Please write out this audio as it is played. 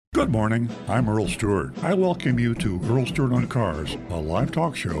Good morning, I'm Earl Stuart. I welcome you to Earl Stuart on Cars, a live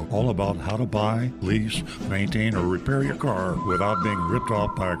talk show all about how to buy, lease, maintain, or repair your car without being ripped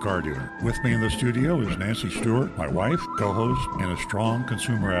off by a car dealer. With me in the studio is Nancy Stuart, my wife, co-host, and a strong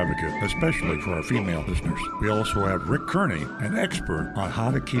consumer advocate, especially for our female listeners. We also have Rick Kearney, an expert on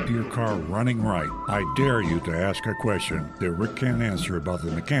how to keep your car running right. I dare you to ask a question that Rick can't answer about the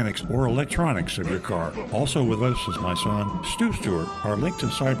mechanics or electronics of your car. Also with us is my son, Stu Stewart, our link to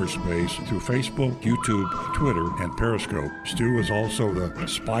cyberspace through Facebook, YouTube, Twitter, and Periscope. Stu is also the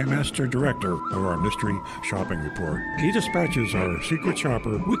Spy Master Director of our Mystery Shopping Report. He dispatches our secret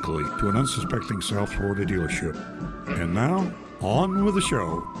shopper weekly to an unsuspecting South Florida dealership. And now, on with the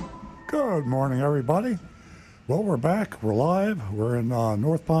show. Good morning, everybody. Well, we're back. We're live. We're in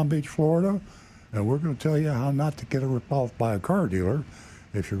North Palm Beach, Florida, and we're going to tell you how not to get ripped off by a car dealer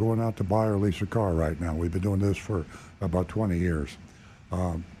if you're going out to buy or lease a car right now. We've been doing this for about 20 years.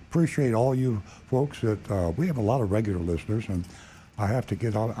 Appreciate all you folks that we have a lot of regular listeners, and I have to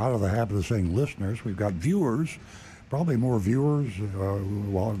get out of the habit of saying listeners. We've got viewers, probably more viewers.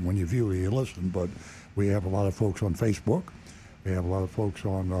 Well, when you view, you listen, but we have a lot of folks on Facebook. We have a lot of folks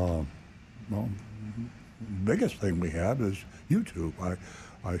on, well, biggest thing we have is YouTube.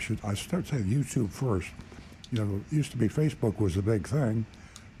 I start saying YouTube first. You know, it used to be Facebook was a big thing,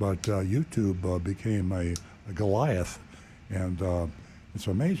 but YouTube became a Goliath, and it's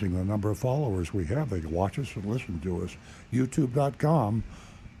amazing the number of followers we have. They watch us and listen to us.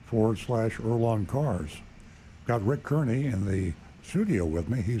 YouTube.com/Earl on Cars. Got Rick Kearney in the studio with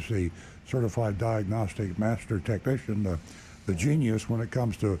me. He's the certified diagnostic master technician, the genius when it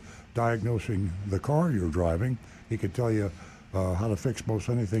comes to diagnosing the car you're driving. He can tell you how to fix most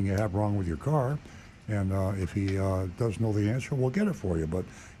anything you have wrong with your car. And if he does know the answer, we'll get it for you. But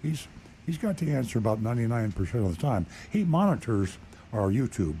he's got the answer about 99% of the time. He monitors our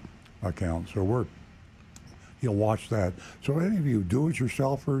YouTube account, so he'll watch that. So any of you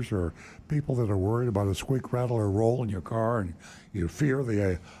do-it-yourselfers or people that are worried about a squeak, rattle, or roll in your car, and you fear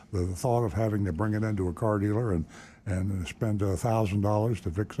the thought of having to bring it into a car dealer and spend $1,000 to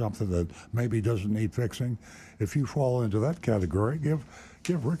fix something that maybe doesn't need fixing, if you fall into that category, give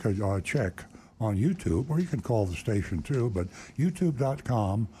Rick a check on YouTube, or you can call the station too, but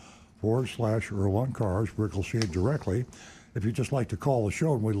youtube.com/Earl on Cars. Rick will see it directly. If you'd just like to call the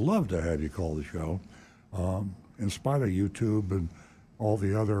show, and we'd love to have you call the show, in spite of YouTube and all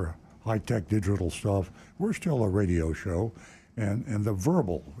the other high-tech digital stuff, we're still a radio show, and the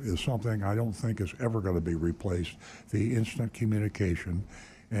verbal is something I don't think is ever going to be replaced, the instant communication,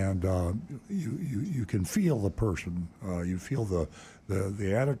 and you can feel the person. You feel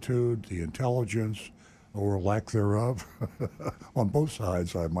the attitude, the intelligence, or lack thereof, on both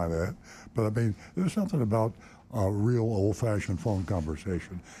sides, I might add. But I mean, there's something about a real old-fashioned phone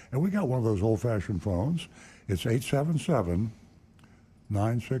conversation. And we got one of those old-fashioned phones. It's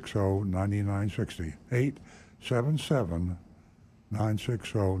 877-960-9960.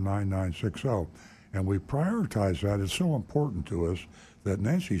 877-960-9960. And we prioritize that. It's so important to us that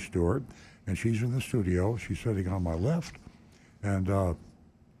Nancy Stewart, and she's in the studio, she's sitting on my left, and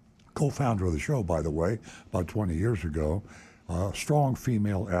co-founder of the show, by the way, about 20 years ago, strong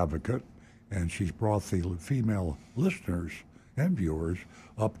female advocate, and she's brought the female listeners and viewers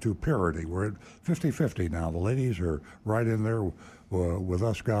up to parity. We're at 50-50 now. The ladies are right in there with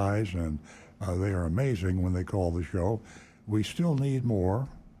us guys, and they are amazing when they call the show. We still need more,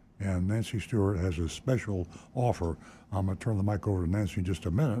 and Nancy Stewart has a special offer. I'm going to turn the mic over to Nancy in just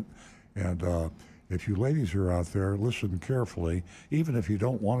a minute, and if you ladies are out there, listen carefully. Even if you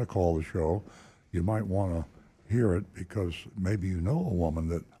don't want to call the show, you might want to hear it because maybe you know a woman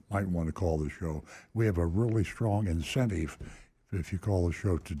that might want to call the show. We have a really strong incentive if you call the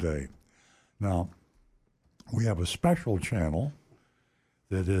show today. Now, we have a special channel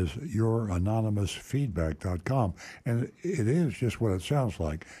that is youranonymousfeedback.com, and it is just what it sounds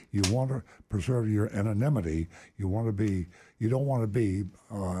like. You want to preserve your anonymity. You don't want to be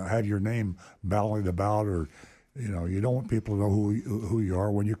have your name bandied about, or you don't want people to know who you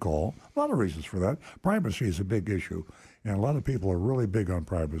are when you call. A lot of reasons for that. Privacy is a big issue, and a lot of people are really big on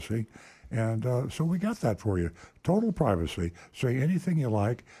privacy. And so we got that for you. Total privacy. Say anything you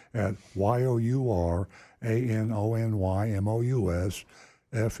like at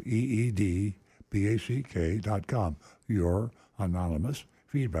youranonymousfeedback.com.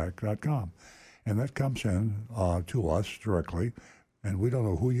 Youranonymousfeedback.com. And that comes in to us directly, and we don't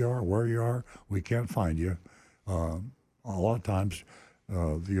know who you are, where you are. We can't find you. A lot of times,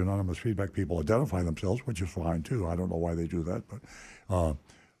 the anonymous feedback people identify themselves, which is fine too. I don't know why they do that, but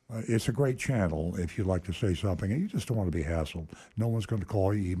it's a great channel if you'd like to say something and you just don't want to be hassled. No one's going to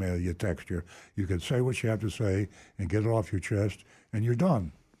call you, email you, text you. You can say what you have to say and get it off your chest, and you're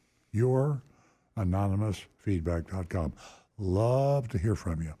done. You're anonymousfeedback.com. Love to hear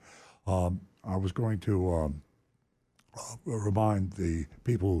from you. I was going to remind the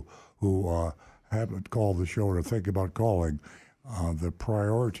people who haven't called the show or think about calling the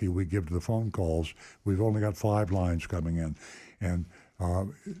priority we give to the phone calls. We've only got 5 lines coming in, and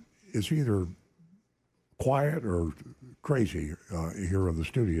it's either quiet or crazy here in the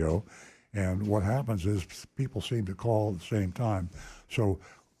studio. And what happens is people seem to call at the same time. So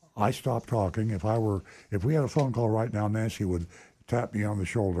I stop talking. If we had a phone call right now, Nancy would tap me on the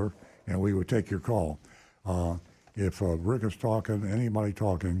shoulder and we would take your call. If Rick is talking, anybody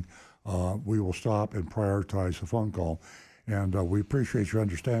talking, we will stop and prioritize the phone call. And we appreciate your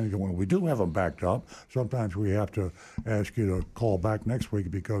understanding that when we do have them backed up, sometimes we have to ask you to call back next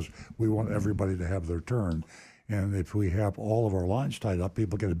week because we want everybody to have their turn. And if we have all of our lines tied up,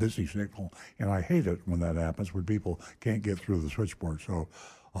 people get a busy signal. And I hate it when that happens, when people can't get through the switchboard. So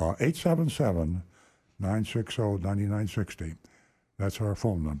 877-960-9960. That's our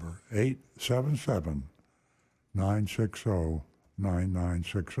phone number,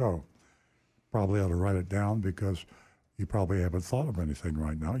 877-960-9960. Probably ought to write it down because you probably haven't thought of anything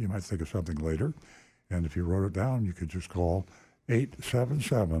right now. You might think of something later. And if you wrote it down, you could just call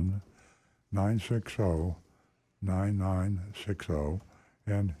 877-960-9960.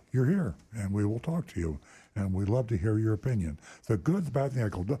 And you're here, and we will talk to you. And we'd love to hear your opinion. The good, the bad, the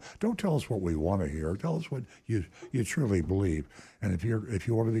ugly. Don't tell us what we want to hear. Tell us what you truly believe. And if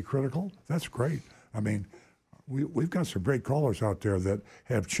you want to be critical, that's great. I mean, we've got some great callers out there that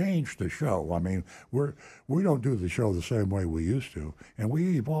have changed the show. I mean, we don't do the show the same way we used to, and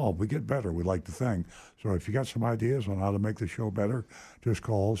we evolve. We get better. We like to think. So if you got some ideas on how to make the show better, just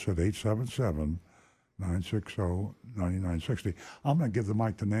call us at 877-960-9960. I'm going to give the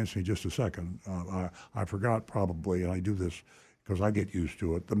mic to Nancy in just a second. I forgot probably, and I do this because I get used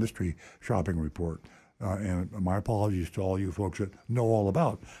to it, the mystery shopping report. And my apologies to all you folks that know all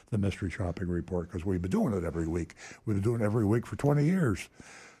about the mystery shopping report because we've been doing it every week. We've been doing it every week for 20 years.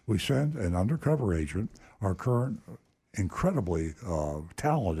 We send an undercover agent. Our current incredibly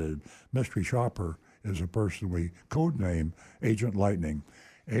talented mystery shopper is a person we codename Agent Lightning.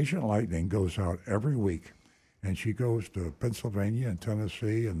 Agent Lightning goes out every week, and she goes to Pennsylvania and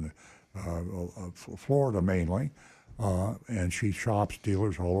Tennessee and Florida mainly, and she shops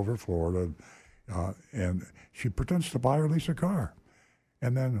dealers all over Florida. And she pretends to buy or lease a car.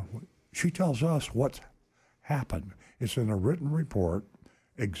 And then she tells us what's happened. It's in a written report,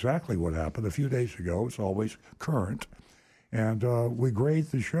 exactly what happened a few days ago. It's always current. And we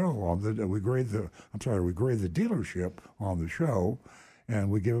grade the show we grade the dealership on the show, and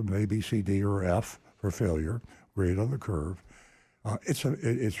we give them an A, B, C, D, or F for failure, grade on the curve.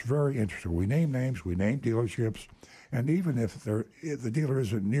 It's very interesting. We name names, we name dealerships, and even if the dealer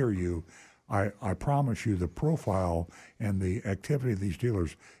isn't near you, I promise you the profile and the activity of these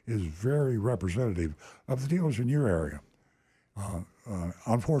dealers is very representative of the dealers in your area.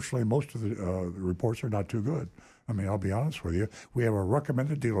 Unfortunately, most of the reports are not too good. I mean, I'll be honest with you. We have a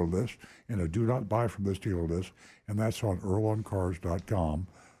recommended dealer list and a do not buy from this dealer list, and that's on earloncars.com.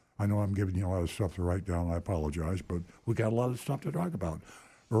 I know I'm giving you a lot of stuff to write down. I apologize, but we got a lot of stuff to talk about.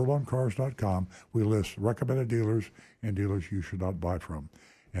 earloncars.com, we list recommended dealers and dealers you should not buy from.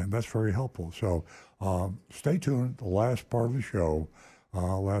 And that's very helpful. So stay tuned. The last part of the show,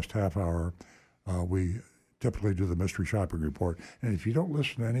 last half hour, we typically do the mystery shopping report. And if you don't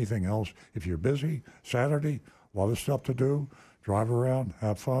listen to anything else, if you're busy, Saturday, a lot of stuff to do, drive around,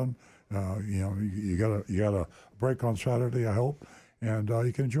 have fun. You got a break on Saturday, I hope, and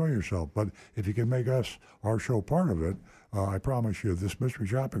you can enjoy yourself. But if you can make our show part of it, I promise you this mystery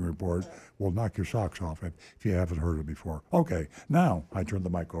shopping report will knock your socks off if you haven't heard it before. Okay, now I turn the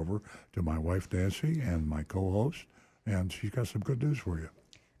mic over to my wife, Nancy, and my co-host, and she's got some good news for you.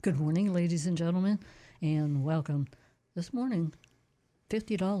 Good morning, ladies and gentlemen, and welcome. This morning,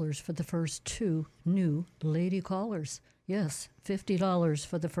 $50 for the first 2 new lady callers. Yes, $50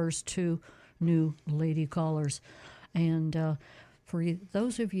 for the first 2 new lady callers. And for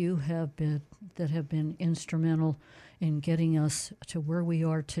those of you that have been instrumental in getting us to where we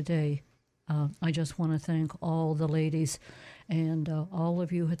are today, I just want to thank all the ladies and all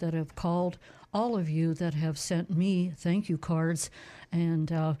of you that have called, all of you that have sent me thank you cards,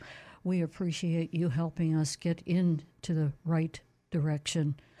 and we appreciate you helping us get into the right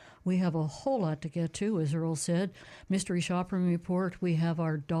direction. We have a whole lot to get to, as Earl said. Mystery Shopping Report, we have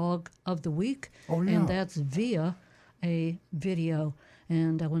our Dog of the Week, and that's via a video.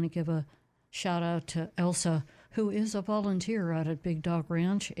 And I want to give a shout out to Elsa, who is a volunteer out at Big Dog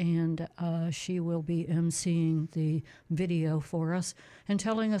Ranch, and she will be emceeing the video for us and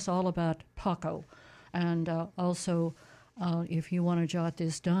telling us all about Paco. And also, if you want to jot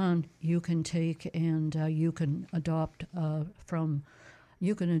this down, you can take and you can adopt from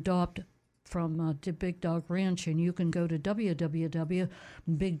the Big Dog Ranch, and you can go to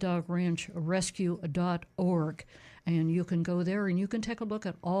www.bigdogranchrescue.org, and you can go there and you can take a look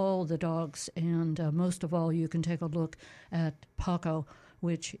at all the dogs, and most of all, you can take a look at Paco,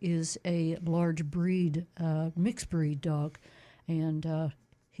 which is a large breed, mixed breed dog, and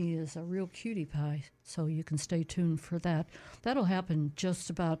he is a real cutie pie, so you can stay tuned for that. That'll happen just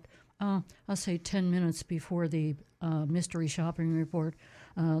about, I'll say 10 minutes before the mystery shopping report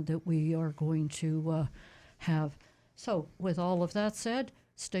that we are going to have. So with all of that said,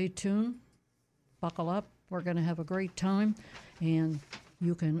 stay tuned, buckle up. We're going to have a great time, and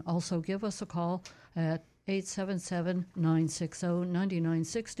you can also give us a call at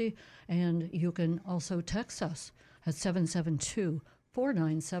 877-960-9960, and you can also text us at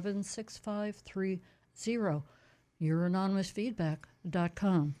 772-497-6530.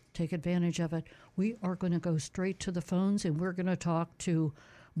 YourAnonymousFeedback.com. Take advantage of it. We are going to go straight to the phones, and we're going to talk to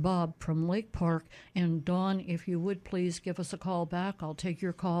Bob from Lake Park. And Dawn, if you would please give us a call back, I'll take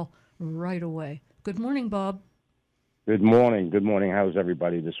your call right away. Good morning, Bob. Good morning. Good morning. How's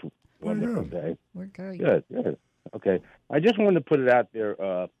everybody this wonderful day? We're great. Good. Okay. I just wanted to put it out there,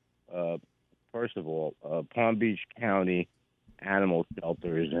 first of all, Palm Beach County Animal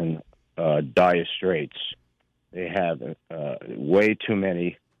Shelter is in dire straits. They have way too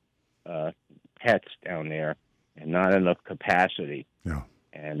many pets down there and not enough capacity. Yeah.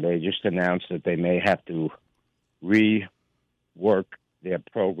 And they just announced that they may have to rework their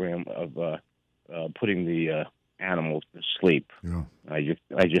program of putting the animals to sleep. Yeah. I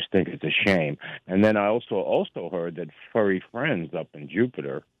just think it's a shame. And then I also heard that Furry Friends up in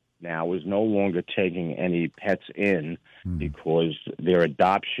Jupiter now is no longer taking any pets in because their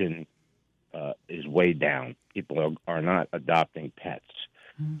adoption is way down. People are not adopting pets.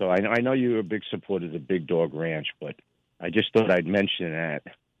 So I know you're a big supporter of the Big Dog Ranch, but I just thought I'd mention that.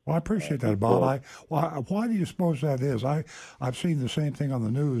 Well, I appreciate that, Bob. Why do you suppose that is? I've seen the same thing on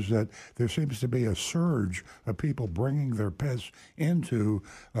the news, that there seems to be a surge of people bringing their pets into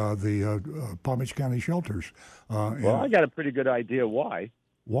the Palm Beach County shelters. Well, I got a pretty good idea why.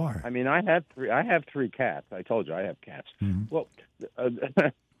 Why? I mean, I have three cats. I told you I have cats. Mm-hmm. Well,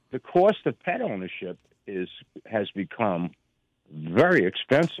 the cost of pet ownership has become very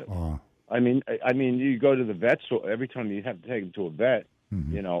expensive. I mean, you go to the vet, so every time you have to take them to a vet,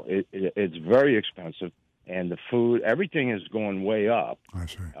 you know, it's very expensive, and the food, everything is going way up. I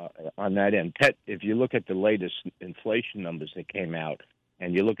see. On that end. Pet, if you look at the latest inflation numbers that came out,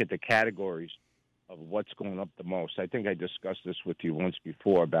 and you look at the categories of what's going up the most, I think I discussed this with you once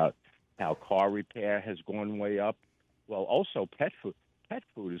before about how car repair has gone way up. Well, also pet food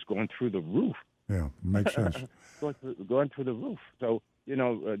is going through the roof. Yeah, makes sense. going through the roof. So, you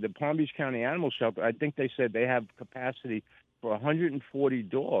know, the Palm Beach County Animal Shelter, I think they said they have capacity for 140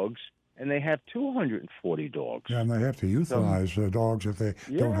 dogs, and they have 240 dogs. Yeah, and they have to euthanize dogs if they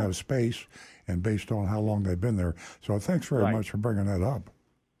don't have space, and based on how long they've been there. So thanks very much for bringing that up.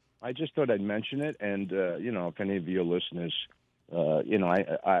 I just thought I'd mention it, and, you know, if any of your listeners, you know,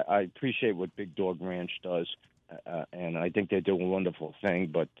 I appreciate what Big Dog Ranch does, and I think they're doing a wonderful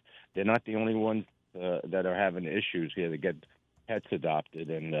thing, but they're not the only ones that are having issues here to get pets adopted,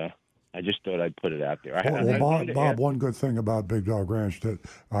 and I just thought I'd put it out there. Bob, one good thing about Big Dog Ranch that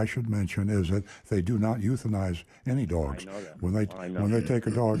I should mention is that they do not euthanize any dogs. I know that. When they take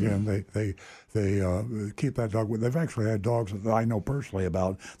a dog in, they keep that dog. They've actually had dogs that I know personally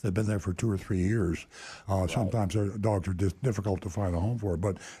about that have been there for 2 or 3 years. Sometimes their dogs are difficult to find a home for,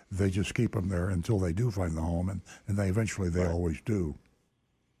 but they just keep them there until they do find the home, and they eventually always do.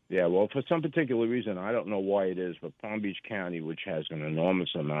 Yeah, well, for some particular reason, I don't know why it is, but Palm Beach County, which has an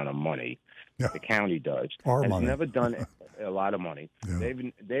enormous amount of money, the county does, has never done a lot of money. Yeah.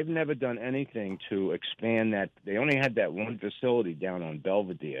 They've never done anything to expand that. They only had that one facility down on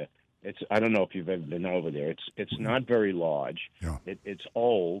Belvedere. I don't know if you've ever been over there. It's not very large. Yeah. It's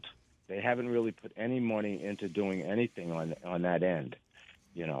old. They haven't really put any money into doing anything on that end,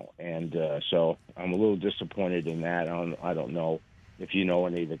 you know. And so I'm a little disappointed in that. I don't know. If you know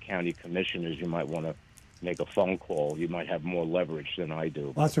any of the county commissioners, you might want to make a phone call. You might have more leverage than I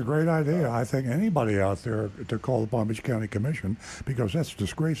do. That's a great idea. I think anybody out there to call the Palm Beach County Commission, because that's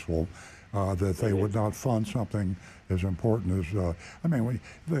disgraceful that they would not fund something as important as,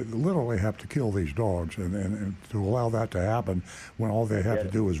 they literally have to kill these dogs, and to allow that to happen when all they have to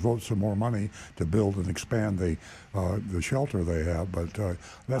do is vote some more money to build and expand the shelter they have. But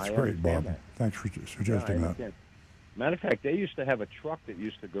that's great, Bob. That. Thanks for suggesting that. Matter of fact, they used to have a truck that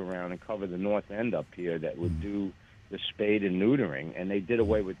used to go around and cover the north end up here that would do the spade and neutering, and they did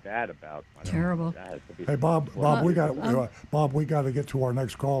away with that about. Terrible. Hey, Bob, we got to get to our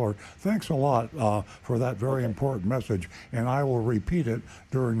next caller. Thanks a lot for that very important message, and I will repeat it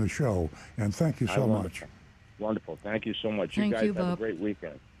during the show. And thank you so much. Wonderful. Thank you so much. Thank you guys you, Bob. have a great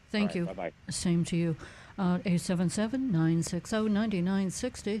weekend. Thank you. Bye-bye. Same to you.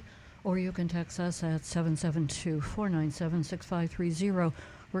 877-960-9960, or you can text us at 772-497-6530.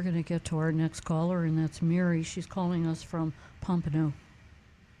 We're going to get to our next caller, and that's Mary. She's calling us from Pompano.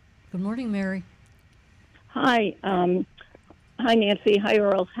 Good morning, Mary. Hi. Hi, Nancy. Hi,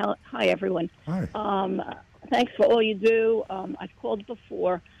 Earl. Hi, everyone. Hi. Thanks for all you do. I've called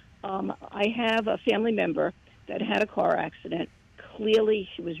before. I have a family member that had a car accident. Clearly,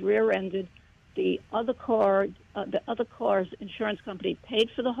 she was rear-ended. The other car's insurance company paid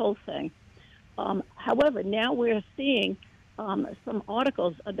for the whole thing. However, now we're seeing some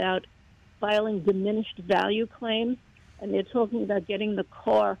articles about filing diminished value claims, and they're talking about getting the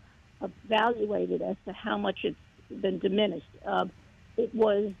car evaluated as to how much it's been diminished. It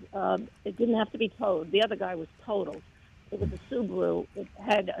didn't have to be towed. The other guy was totaled. It was a Subaru. It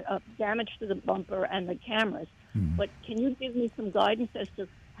had damage to the bumper and the cameras. Mm-hmm. But can you give me some guidance as to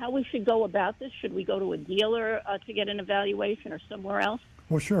how we should go about this? Should we go to a dealer to get an evaluation or somewhere else?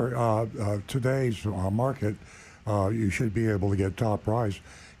 Well, sure. Today's market, you should be able to get top price.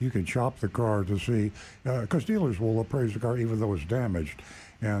 You can shop the car to see, because dealers will appraise the car even though it's damaged.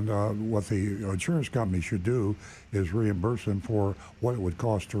 And what the insurance company should do is reimburse them for what it would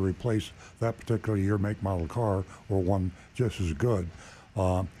cost to replace that particular year, make, model car, or one just as good.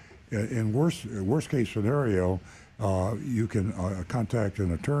 In worst case scenario, you can contact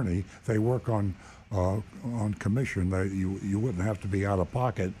an attorney. They work on commission. You wouldn't have to be out of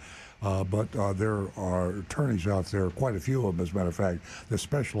pocket. But there are attorneys out there, quite a few of them, as a matter of fact, that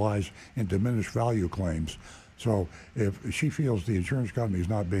specialize in diminished value claims. So if she feels the insurance company is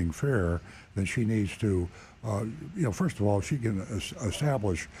not being fair, then she needs to, first of all, she can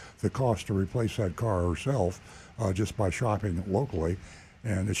establish the cost to replace that car herself just by shopping locally.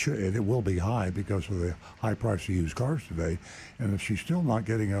 And it will be high because of the high price of used cars today. And if she's still not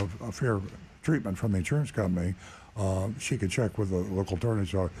getting a fair treatment from the insurance company, she could check with the local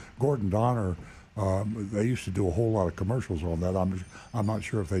attorneys. Gordon Donner, they used to do a whole lot of commercials on that. I'm not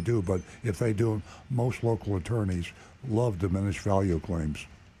sure if they do, but if they do, most local attorneys love diminished value claims.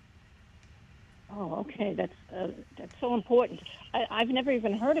 Oh, okay. That's so important. I've never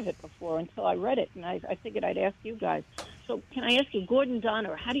even heard of it before until I read it, and I figured I'd ask you guys. So, can I ask you, Gordon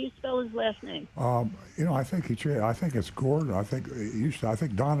Donner? How do you spell his last name? I think it's Gordon. I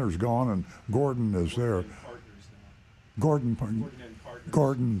think Donner's gone and Gordon is there. Gordon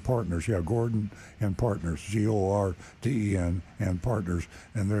Partners, yeah, Gordon and Partners, Gorden and Partners,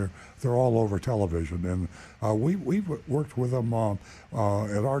 and they're all over television. And we've worked with them at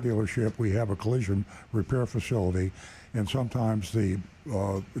our dealership. We have a collision repair facility, and sometimes the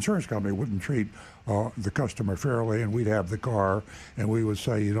insurance company wouldn't treat the customer fairly, and we'd have the car, and we would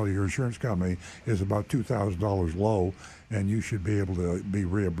say, your insurance company is about $2,000 low, and you should be able to be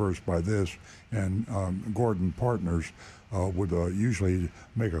reimbursed by this. And Gordon Partners would usually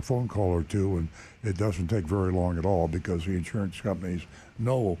make a phone call or two, and it doesn't take very long at all because the insurance companies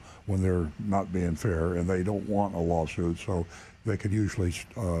know when they're not being fair, and they don't want a lawsuit, so they can usually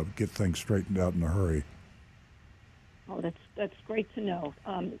get things straightened out in a hurry. Oh, that's great to know.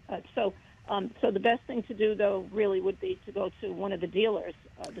 So the best thing to do, though, really would be to go to one of the dealers,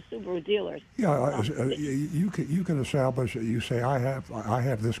 the Subaru dealers. Yeah, you can establish. You say I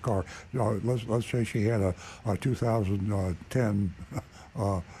have this car. Let's say she had a 2010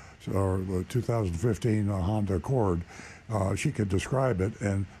 or 2015 Honda Accord. She could describe it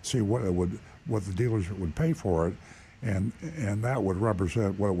and see what the dealers would pay for it. And that would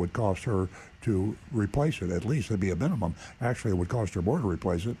represent what it would cost her to replace it. At least it'd be a minimum. Actually, it would cost her more to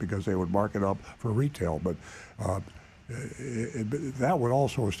replace it because they would mark it up for retail. But that would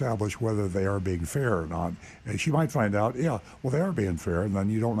also establish whether they are being fair or not. And she might find out, they are being fair, and then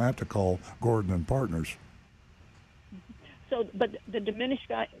you don't have to call Gordon and Partners. So, but the diminished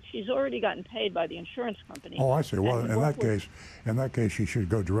guy, she's already gotten paid by the insurance company. Oh, I see. Well, in that case, she should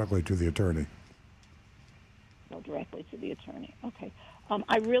go directly to the attorney. go directly to the attorney. Okay.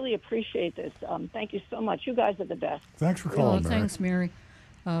 I really appreciate this. Thank you so much. You guys are the best. Thanks for calling, Mary. Thanks, Mary.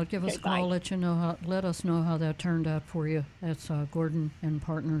 Give us Okay, a call. bye. Let us know how that turned out for you. That's Gordon and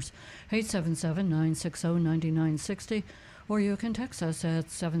Partners, 877-960-9960, or you can text us at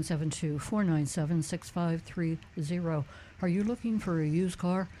 772-497-6530. Are you looking for a used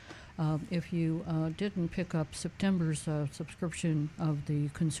car? If you didn't pick up September's subscription of the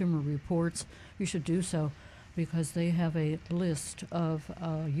Consumer Reports, you should do so, because they have a list of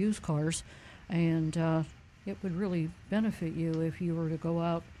used cars, and it would really benefit you if you were to go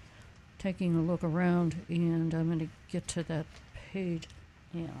out taking a look around. And I'm going to get to that page,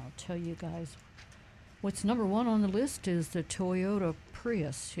 and I'll tell you guys. What's number one on the list is the Toyota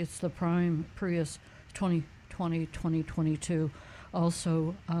Prius. It's the Prime Prius 2020-2022.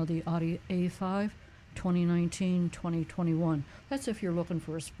 Also, the Audi A5 2019-2021. That's if you're looking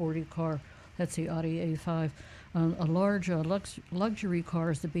for a sporty car. That's the Audi A5. A large luxury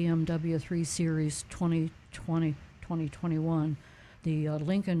car is the BMW 3 Series 2020-2021. The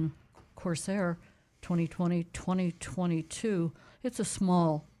Lincoln Corsair 2020-2022. It's a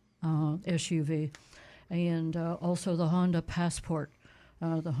small SUV. And also the Honda Passport.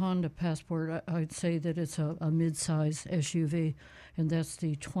 The Honda Passport, I'd say that it's a mid-size SUV, and that's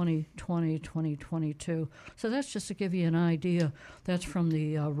the 2020-2022. So that's just to give you an idea. That's from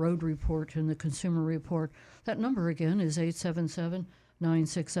the Road Report and the Consumer Report. That number again is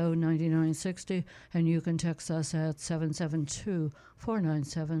 877-960-9960, and you can text us at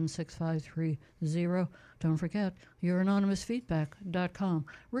 772-497-6530. Don't forget, youranonymousfeedback.com.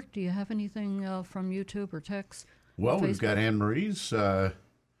 Rick, do you have anything from YouTube or text? Well, we've got Anne Marie's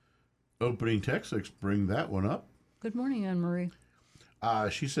opening text. Let's bring that one up. Good morning, Anne Marie.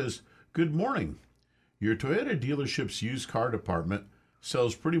 She says, "Good morning. Your Toyota dealership's used car department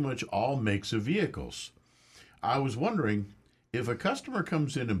sells pretty much all makes of vehicles. I was wondering, if a customer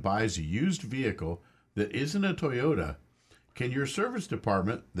comes in and buys a used vehicle that isn't a Toyota, can your service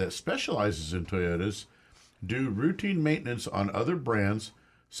department that specializes in Toyotas do routine maintenance on other brands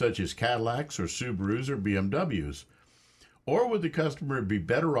such as Cadillacs or Subarus or BMWs? Or would the customer be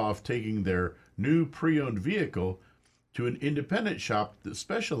better off taking their new pre-owned vehicle to an independent shop that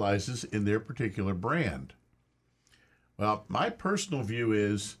specializes in their particular brand?" Well, my personal view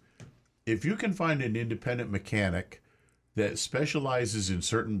is, if you can find an independent mechanic that specializes in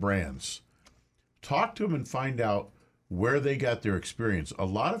certain brands, talk to them and find out where they got their experience. A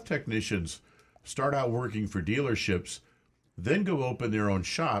lot of technicians start out working for dealerships, then go open their own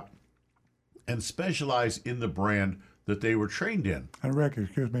shop and specialize in the brand that they were trained in. And Rick,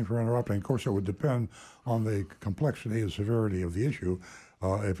 excuse me for interrupting. Of course, it would depend on the complexity and severity of the issue.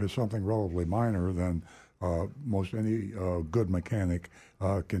 If it's something relatively minor, then most any good mechanic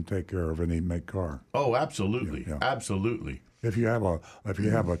can take care of any make car. Oh, absolutely, Yeah. Absolutely. If you have a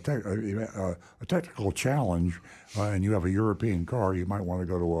technical challenge and you have a European car, you might want to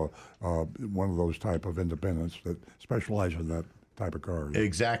go to one of those type of independents that specialize in that type of car.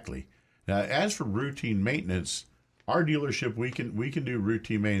 Exactly. Now, as for routine maintenance, our dealership, we can do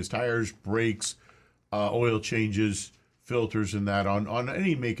routine maintenance: tires, brakes, oil changes, filters, and that on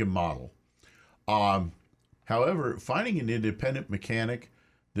any make and model. However, finding an independent mechanic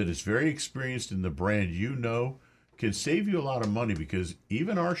that is very experienced in the brand can save you a lot of money, because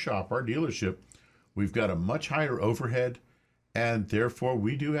even our shop, our dealership, we've got a much higher overhead, and therefore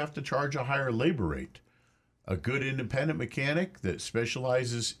we do have to charge a higher labor rate. A good independent mechanic that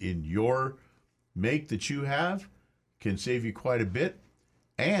specializes in your make that you have can save you quite a bit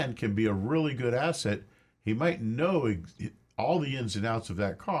and can be a really good asset. He might know all the ins and outs of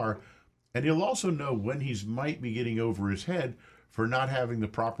that car, and he'll also know when he might be getting over his head for not having the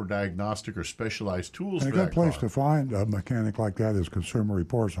proper diagnostic or specialized tools. And for a good place car. to find a mechanic like that is Consumer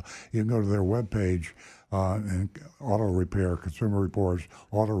Reports. You can go to their webpage and auto repair, Consumer Reports,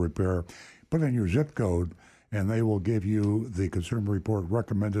 auto repair. Put in your zip code, and they will give you the Consumer Report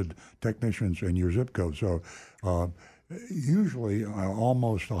recommended technicians in your zip code. So usually,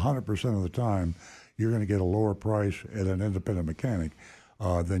 almost 100% of the time, you're going to get a lower price at an independent mechanic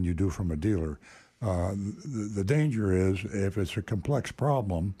than you do from a dealer. The danger is if it's a complex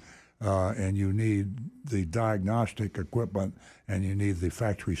problem and you need the diagnostic equipment and you need the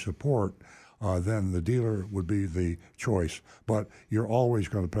factory support, then the dealer would be the choice. But you're always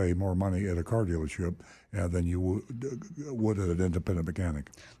going to pay more money at a car dealership than you would at an independent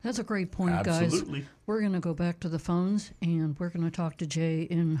mechanic. That's a great point, Absolutely. guys. We're going to go back to the phones, and we're going to talk to Jay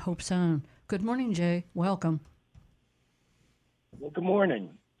in Hope Sound. Good morning, Jay. Welcome. Well, good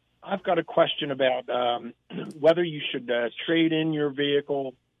morning. I've got a question about whether you should trade in your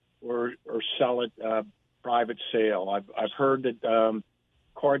vehicle or sell it. private sale. I've heard that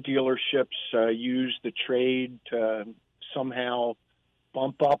car dealerships use the trade to somehow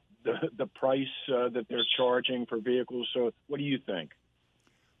bump up the price that they're charging for vehicles. So what do you think?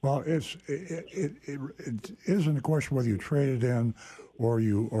 Well, it isn't a question whether you trade it in or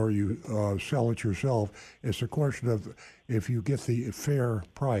you sell it yourself. It's a question of if you get the fair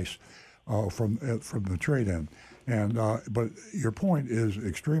price from the trade-in. And but your point is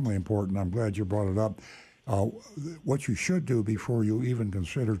extremely important. I'm glad you brought it up. What you should do before you even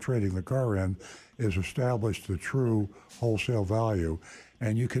consider trading the car in is establish the true wholesale value.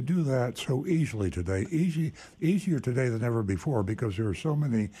 And you can do that so easily today, easier today than ever before, because there are so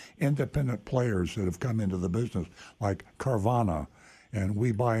many independent players that have come into the business, like Carvana and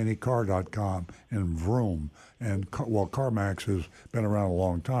WeBuyAnyCar.com and Vroom. And, CarMax has been around a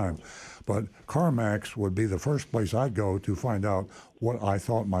long time. But CarMax would be the first place I'd go to find out what I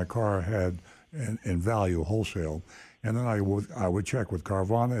thought my car had in value wholesale. And then I would check with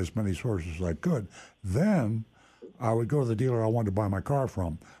Carvana, as many sources as I could. Then I would go to the dealer I wanted to buy my car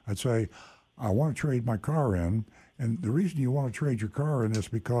from. I'd say, I want to trade my car in. And the reason you want to trade your car in is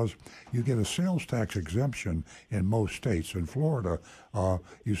because you get a sales tax exemption in most states. In Florida,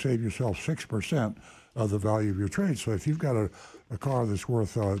 you save yourself 6% of the value of your trade. So if you've got a car that's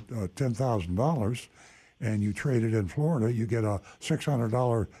worth $10,000 and you trade it in Florida, you get a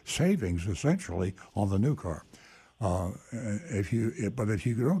 $600 savings, essentially, on the new car. But if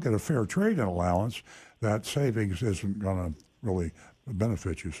you don't get a fair trade-in allowance, that savings isn't going to really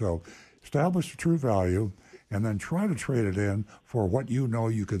benefit you. So establish the true value and then try to trade it in for what you know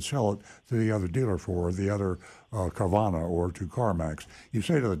you could sell it to the other dealer for, the other Carvana or to CarMax. You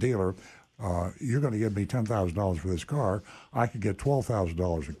say to the dealer, you're going to give me $10,000 for this car. I could get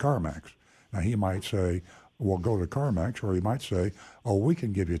 $12,000 at CarMax. Now, he might say, well, go to CarMax, or he might say, oh, we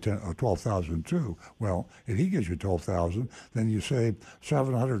can give you $12,000 too. Well, if he gives you $12,000, then you save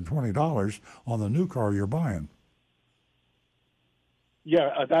 $720 on the new car you're buying.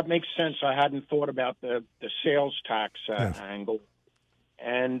 Yeah, that makes sense. I hadn't thought about the sales tax Yes. angle.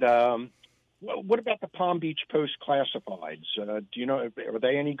 And what about the Palm Beach Post classifieds? Do you know, are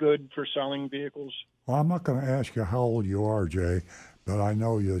they any good for selling vehicles? Well, I'm not going to ask you how old you are, Jay, but I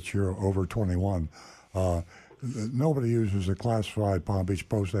know that you're over 21. Nobody uses the classified Palm Beach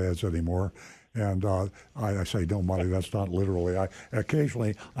Post ads anymore. And I say nobody, that's not literally.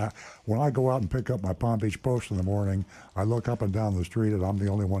 Occasionally, when I go out and pick up my Palm Beach Post in the morning, I look up and down the street and I'm the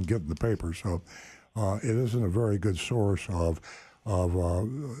only one getting the paper. So it isn't a very good source of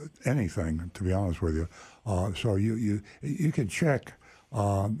anything, to be honest with you. So you can check,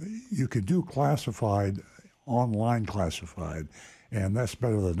 you can do classified, online classified, and that's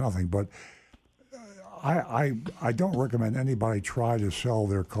better than nothing. But I don't recommend anybody try to sell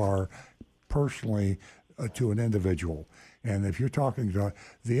their car personally to an individual. And if you're talking to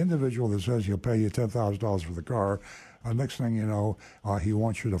the individual that says he'll pay you $10,000 for the car, next thing you know, he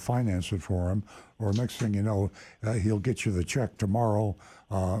wants you to finance it for him, or next thing you know, he'll get you the check tomorrow,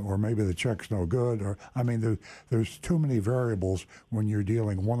 or maybe the check's no good. Or I mean, there's too many variables when you're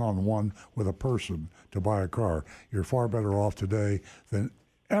dealing one-on-one with a person to buy a car. You're far better off today than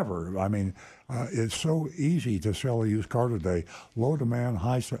ever. I mean, it's so easy to sell a used car today. Low demand,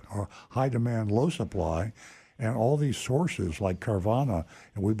 high demand, low supply, and all these sources like Carvana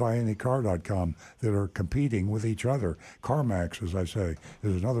and WeBuyAnyCar.com that are competing with each other. CarMax, as I say,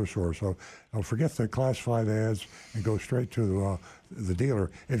 is another source. So forget the classified ads and go straight to the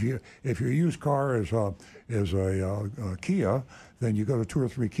dealer. If your used car is a Kia, then you go to 2 or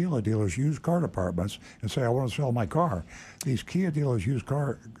 3 Kia dealers' used car departments and say, I want to sell my car. These Kia dealers' used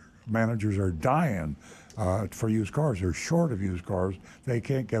car managers are dying for used cars. They're short of used cars. They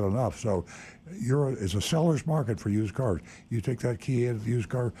can't get enough. So it's a seller's market for used cars. You take that Kia used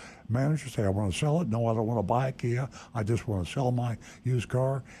car manager, say, I want to sell it. No, I don't want to buy a Kia. I just want to sell my used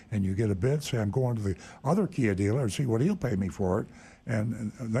car. And you get a bid. Say, I'm going to the other Kia dealer and see what he'll pay me for it.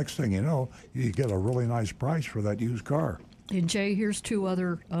 And next thing you know, you get a really nice price for that used car. And Jay, here's 2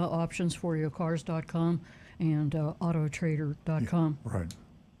 other options for you, cars.com and autotrader.com. Yeah, right.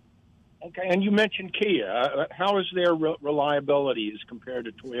 Okay, and you mentioned Kia. How is their reliability as compared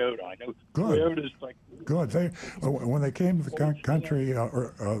to Toyota? I know Good. Toyota's like... Good. When they came to the country,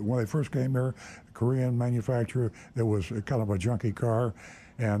 when they first came here, Korean manufacturer, it was kind of a junky car,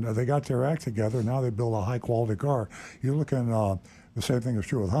 and they got their act together. Now they build a high-quality car. You look in, the same thing is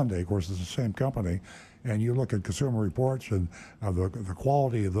true with Hyundai. Of course, it's the same company. And you look at Consumer Reports, and the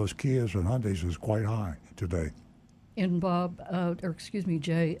quality of those Kias and Hyundais is quite high today. And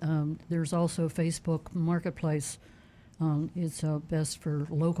Jay, there's also Facebook Marketplace. It's best for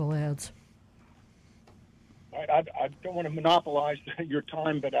local ads. I don't want to monopolize your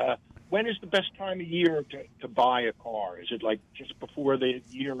time, but when is the best time of year to buy a car? Is it like just before the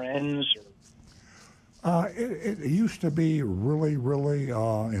year ends? Or? It used to be really, really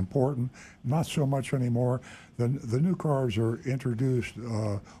important. Not so much anymore. The new cars are introduced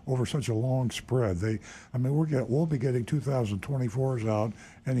over such a long spread. We'll be getting 2024s out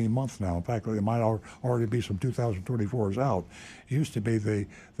any month now. In fact, there might already be some 2024s out. It used to be they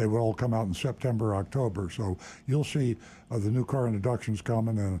would all come out in September, October. So you'll see the new car introductions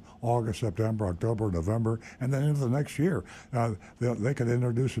coming in August, September, October, November, and then into the next year. They could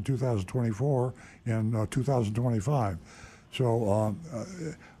introduce a 2024 in 2025. So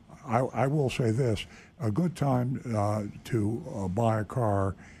I will say this: a good time to buy a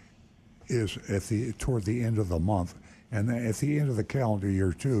car is toward the end of the month, and then at the end of the calendar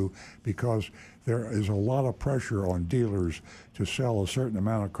year too, because there is a lot of pressure on dealers to sell a certain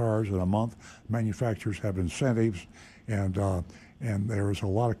amount of cars in a month. Manufacturers have incentives, and there is a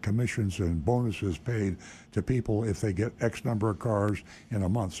lot of commissions and bonuses paid to people if they get X number of cars in a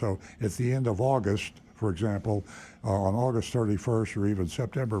month. So at the end of August, for example, on August 31st or even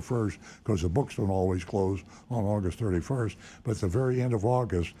September 1st, because the books don't always close on August 31st, but at the very end of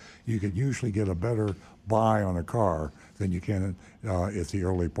August, you can usually get a better buy on a car than you can at the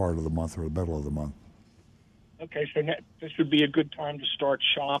early part of the month or the middle of the month. Okay, so this would be a good time to start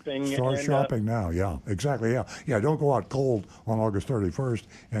shopping. Start shopping now, yeah, exactly, yeah. Yeah, don't go out cold on August 31st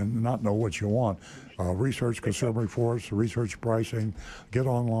and not know what you want. Research consumer reports, research pricing, get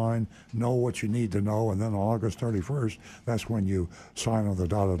online, know what you need to know, and then on August 31st, that's when you sign on the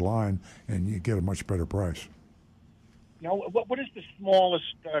dotted line and you get a much better price. Now, what is the smallest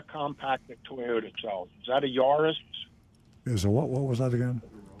compact that Toyota sells? Is that a Yaris? Is a what? What was that again?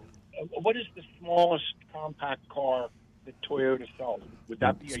 What is the smallest compact car that Toyota sells? Would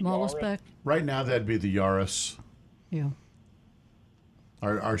that be a smallest Yaris? spec? Right now, that'd be the Yaris, Yeah.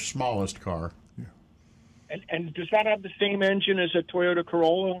 our smallest car. And does that have the same engine as a Toyota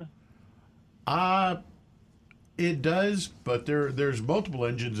Corolla? It does, but there's multiple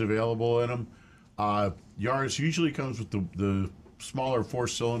engines available in them. Yaris usually comes with the smaller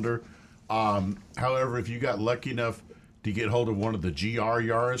four-cylinder. However, if you got lucky enough to get hold of one of the GR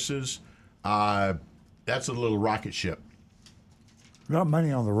Yarises, that's a little rocket ship. Not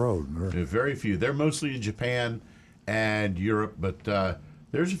many on the road. Very few. They're mostly in Japan and Europe, but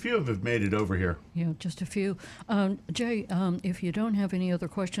there's a few of them have made it over here. Yeah, just a few. Jay, if you don't have any other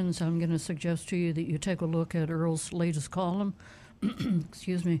questions, I'm going to suggest to you that you take a look at Earl's latest column.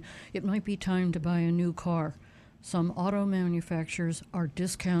 Excuse me. It might be time to buy a new car. Some auto manufacturers are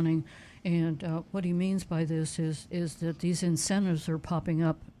discounting, and what he means by this is that these incentives are popping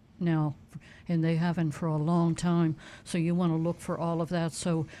up now, and they haven't for a long time. So you want to look for all of that.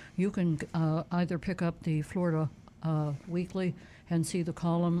 So you can either pick up the Florida Weekly and see the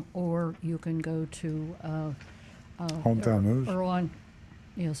column, or you can go to Hometown News? Irwan,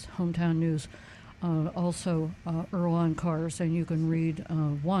 yes, Hometown News. Also, Irwan Cars, and you can read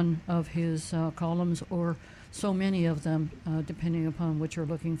one of his columns or so many of them, depending upon what you're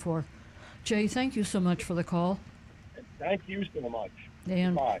looking for. Jay, thank you so much for the call. Thank you so much.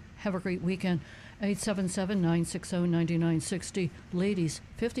 And Bye. have a great weekend. 877-960-9960. Ladies,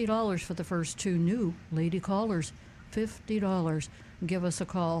 $50 for the first two new lady callers. $50. Give us a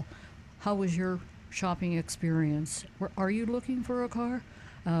call. How was your shopping experience? Are you looking for a car?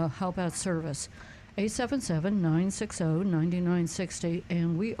 How about service? 877-960-9960.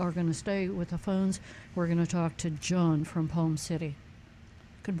 And we are going to stay with the phones. We're going to talk to John from Palm City.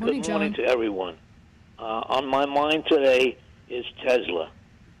 Good morning, John. Good morning to everyone. On my mind today is Tesla.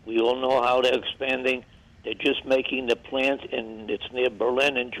 We all know how they're expanding. They're just making the plant, and it's near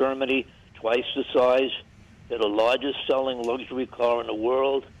Berlin in Germany, twice the size. They're the largest selling luxury car in the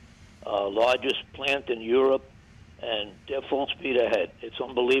world, largest plant in Europe, and they're full speed ahead. It's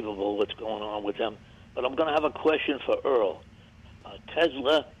unbelievable what's going on with them. But I'm going to have a question for Earl.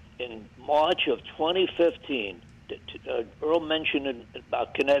 Tesla, in March of 2015, Earl mentioned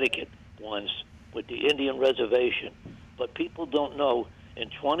about Connecticut once with the Indian reservation. But people don't know, in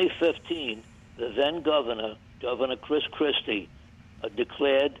 2015, the then governor, Governor Chris Christie,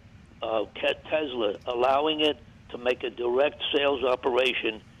 declared Tesla, allowing it to make a direct sales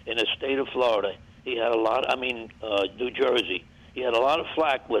operation in the state of Florida. He had New Jersey. He had a lot of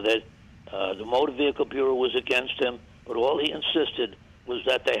flack with it. The Motor Vehicle Bureau was against him, but all he insisted was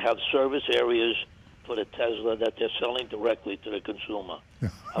that they have service areas for the Tesla that they're selling directly to the consumer.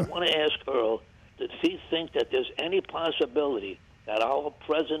 I want to ask Earl, does he think that there's any possibility that our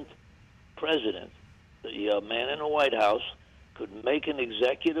present president, the man in the White House, could make an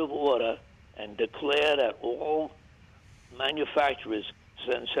executive order and declare that all manufacturers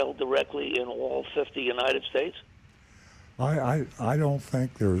sell directly in all 50 United States? I don't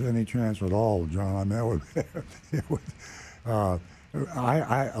think there's any chance at all, John. I mean, that would, it would,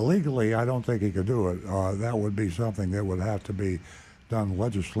 legally, I don't think he could do it. That would be something that would have to be done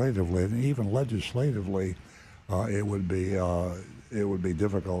legislatively, and even legislatively, it would be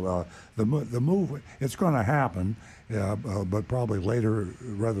difficult. The move, it's going to happen, but probably later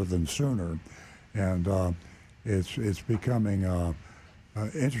rather than sooner, and it's becoming.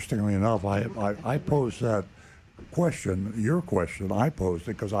 Interestingly enough, I posed that question, your question. I posed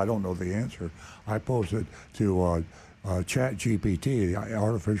it because I don't know the answer. I posed it to ChatGPT, the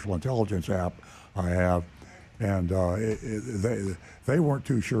artificial intelligence app I have, and they weren't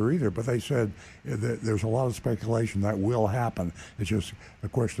too sure either. But they said that there's a lot of speculation that will happen. It's just a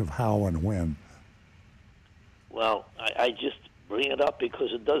question of how and when. Well, I just bring it up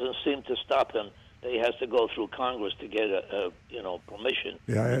because it doesn't seem to stop them. They has to go through Congress to get permission.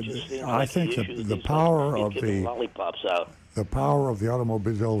 Yeah, I think the power of the lollipops out. The power of the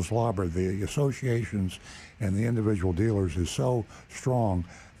automobile dealers lobby, the associations and the individual dealers is so strong.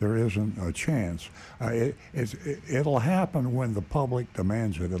 There isn't a chance. It'll happen when the public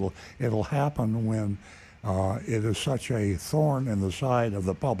demands it. It'll happen when it is such a thorn in the side of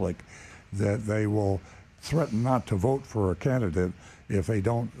the public that they will threaten not to vote for a candidate if they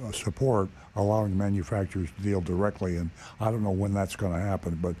don't support allowing manufacturers to deal directly. And I don't know when that's going to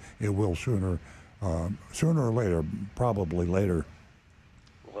happen, but it will sooner or later, probably later.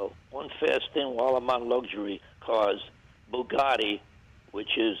 Well, one fast thing while I'm on luxury cars, Bugatti,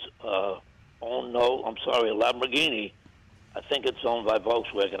 which is Lamborghini, I think it's owned by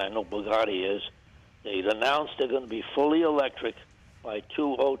Volkswagen. I know Bugatti is. They've announced they're going to be fully electric by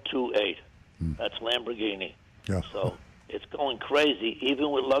 2028. That's Lamborghini. Yeah. So it's going crazy,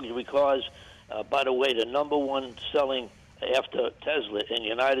 even with luxury cars. By the way, the number one selling after Tesla in the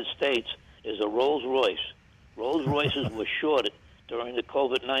United States is a Rolls-Royce. Rolls-Royces were shorted during the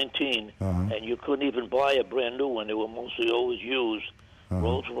COVID-19, and you couldn't even buy a brand new one. They were mostly always used.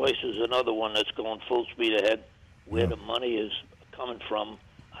 Rolls-Royce is another one that's going full speed ahead. Where the money is coming from,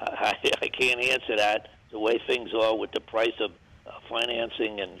 I can't answer that, the way things are with the price of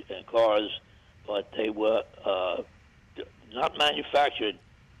financing and cars, but they were not manufactured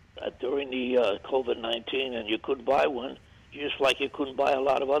during the COVID-19, and you couldn't buy one, just like you couldn't buy a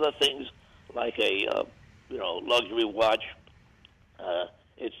lot of other things, like a luxury watch.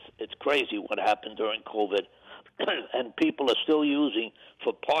 It's crazy what happened during COVID, and people are still using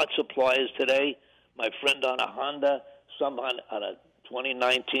for part suppliers today. My friend on a Honda, someone on a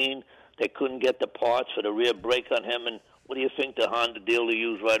 2019, they couldn't get the parts for the rear brake on him, and what do you think the Honda dealer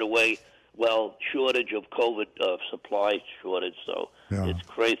used right away? Well, shortage of COVID supply shortage, so it's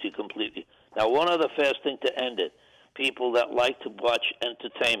crazy completely. Now, one other fast thing to end it. People that like to watch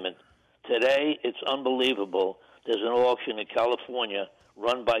entertainment. Today, it's unbelievable. There's an auction in California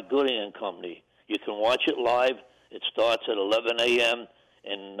run by Gooding & Company. You can watch it live. It starts at 11 a.m.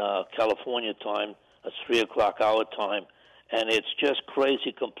 in California time. That's 3 o'clock our time. And it's just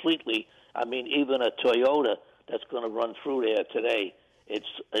crazy completely. I mean, even a Toyota that's going to run through there today, it's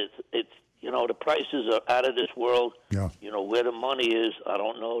the prices are out of this world. Yeah. Where the money is, I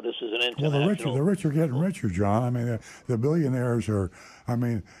don't know. This is an international. Well, the rich are getting richer, John. I mean, the billionaires are. I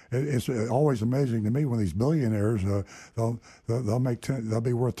mean, it's always amazing to me when these billionaires they'll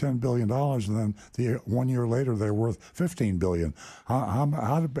be worth $10 billion, and then 1 year later they're worth $15 billion.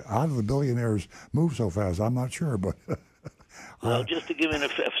 How do the billionaires move so fast? I'm not sure, but. Well, just to give you a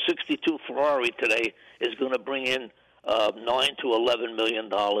 62 Ferrari today is going to bring in $9 to $11 million.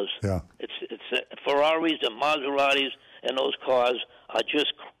 Yeah. It's Ferraris and Maseratis and those cars are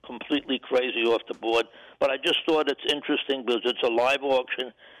just completely crazy off the board. But I just thought it's interesting because it's a live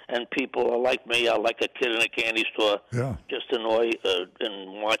auction, and people are like me. I like a kid in a candy store. Yeah. Just annoy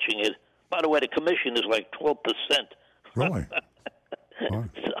in watching it. By the way, the commission is like 12%. Really? Well,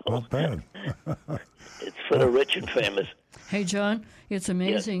 not bad. It's for the rich and famous. Hey, John, it's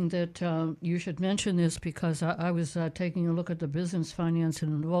amazing that you should mention this because I was taking a look at the business finance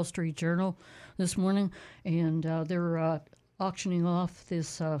in the Wall Street Journal this morning, and they're auctioning off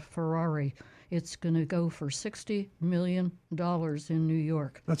this Ferrari. It's going to go for $60 million in New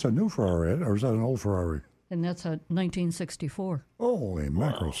York. That's a new Ferrari, or is that an old Ferrari? And that's a 1964. Holy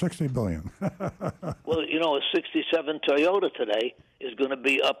mackerel, $60 billion. Well, a 67 Toyota today is going to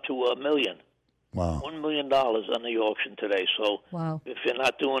be up to $1 million. Wow. $1 million on the auction today. So if you're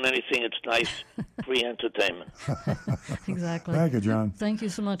not doing anything, it's nice, free entertainment. Exactly. Thank you, John. Thank you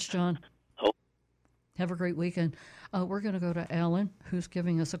so much, John. Have a great weekend. We're going to go to Alan, who's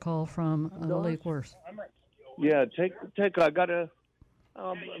giving us a call from Lake Worth. Yeah, I got a.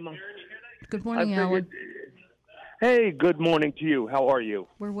 Good morning, Alan. Hey, good morning to you. How are you?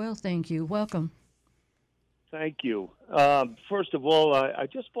 We're well, thank you. Welcome. Thank you. First of all, I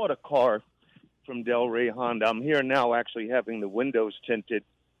just bought a car from Delray Honda. I'm here now actually having the windows tinted.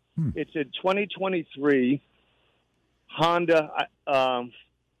 It's a 2023 Honda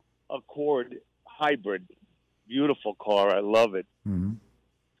Accord hybrid. Beautiful car. I love it. Mm-hmm.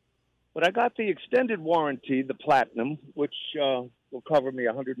 But I got the extended warranty, the Platinum, which will cover me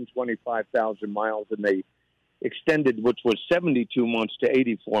 125,000 miles, and they extended, which was 72 months to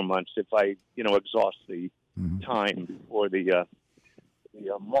 84 months if I, exhaust the time before the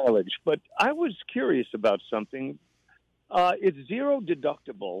mileage. But I was curious about something. It's zero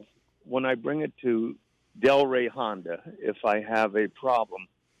deductible when I bring it to Delray Honda if I have a problem.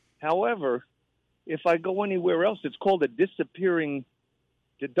 However, if I go anywhere else, it's called a disappearing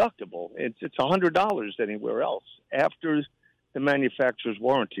deductible. It's $100 anywhere else after the manufacturer's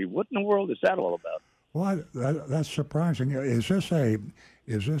warranty. What in the world is that all about? Well, that's surprising. Is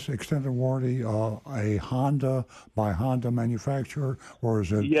this extended warranty a Honda by Honda manufacturer, or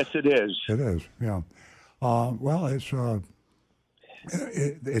is it? Yes, it is. It is. Yeah. Well, it's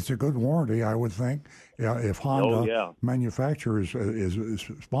a good warranty, I would think. Yeah, if Honda manufacturer is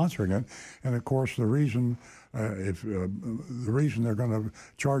sponsoring it, and of course the reason the reason they're going to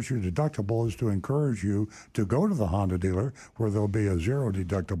charge you deductible is to encourage you to go to the Honda dealer where there'll be a zero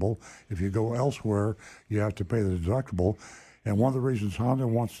deductible. If you go elsewhere, you have to pay the deductible. And one of the reasons Honda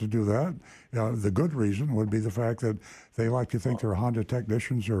wants to do that, the good reason would be the fact that they like to think their Honda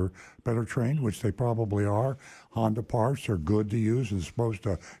technicians are better trained, which they probably are. Honda parts are good to use as opposed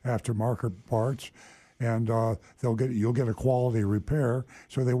to aftermarket parts. And you'll get a quality repair.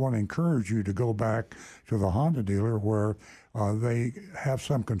 So they want to encourage you to go back to the Honda dealer where they have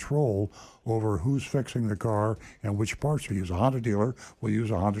some control over who's fixing the car and which parts they use. A Honda dealer will use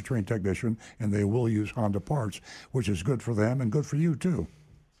a Honda trained technician, and they will use Honda parts, which is good for them and good for you too.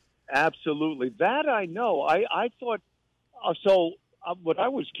 Absolutely, that I know. I thought so. What I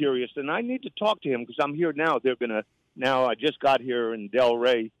was curious, and I need to talk to him because I'm here now. I just got here in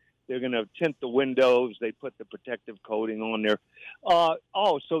Delray. They're going to tint the windows. They put the protective coating on there.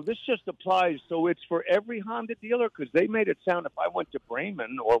 So this just applies. So it's for every Honda dealer? Because they made it sound if I went to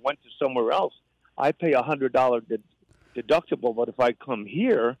Bremen or went to somewhere else, I pay $100 deductible. But if I come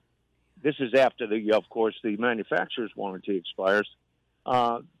here, this is after of course, the manufacturer's warranty expires.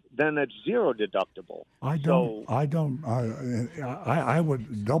 Then it's zero deductible. I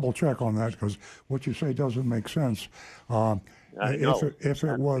would double check on that because what you say doesn't make sense. If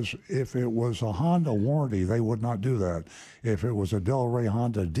it was a Honda warranty, they would not do that. If it was a Delray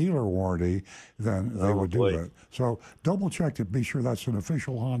Honda dealer warranty, then they would do that. So double check to be sure that's an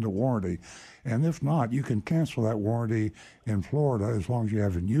official Honda warranty. And if not, you can cancel that warranty in Florida as long as you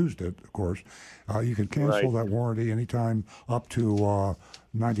haven't used it, of course. You can cancel that warranty anytime up to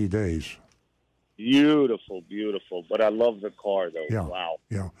 90 days. Beautiful, beautiful. But I love the car, though. Yeah, wow.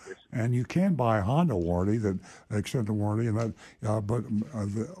 Yeah, and you can buy a Honda warranty that extend the warranty, and that. But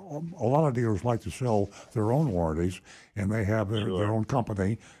a lot of dealers like to sell their own warranties, and they have their own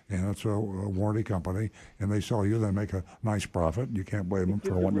company, and it's a warranty company, and they sell you. They make a nice profit. You can't blame them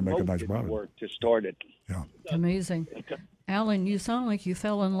for wanting to make a nice profit. Work to start it. Yeah. Amazing, Alan. You sound like you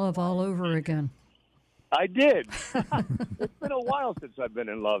fell in love all over again. I did. It's been a while since I've been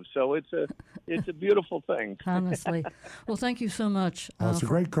in love, so it's a beautiful thing. Honestly. Well, thank you so much. It's a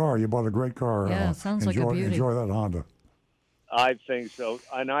great car. You bought a great car. Yeah, sounds like a beauty. Enjoy that Honda. I think so.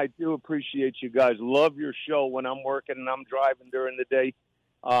 And I do appreciate you guys. Love your show when I'm working and I'm driving during the day.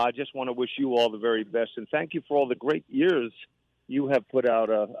 I just want to wish you all the very best. And thank you for all the great years you have put out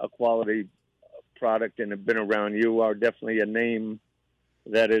a quality product and have been around. You are definitely a name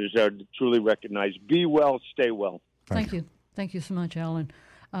that is truly recognized. Be well, stay well. Thank you. Thank you so much, Alan.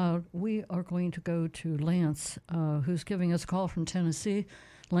 We are going to go to Lance, who's giving us a call from Tennessee.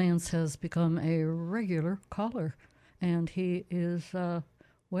 Lance has become a regular caller, and he is,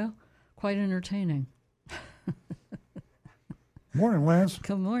 quite entertaining. Morning, Lance.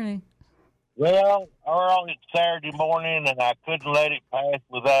 Good morning. Well, early Saturday morning, and I couldn't let it pass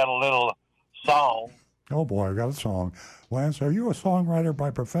without a little song. Oh, boy, I got a song. Lance, are you a songwriter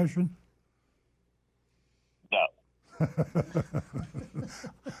by profession? No.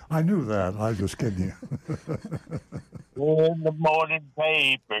 I knew that. I was just kidding you. When the morning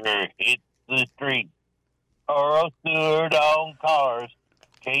paper hits the street, Earl Stewart on cars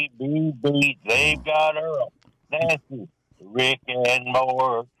can't be beat. They've got Earl, Nancy, Rick, and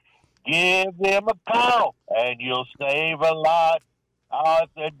more. Give them a call, and you'll save a lot at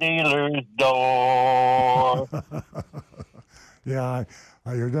the dealer's door. Yeah,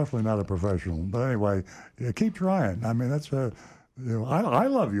 you're definitely not a professional. But anyway, yeah, keep trying. I mean, that's a, I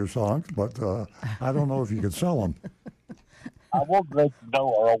love your songs, but I don't know if you could sell them. I will let you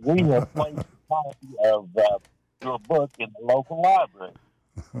know, Earl, we have placed a copy of your book in the local library.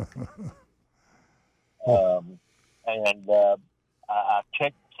 And I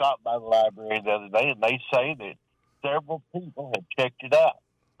stopped by the library the other day, and they say that several people have checked it out.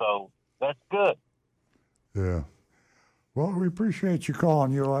 So that's good. Yeah. Well, we appreciate you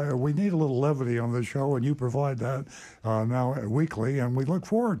calling. We need a little levity on this show, and you provide that now weekly, and we look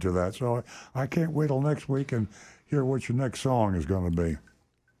forward to that. So I can't wait till next week and hear what your next song is going to be.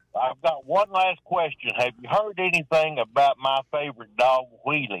 I've got one last question. Have you heard anything about my favorite dog,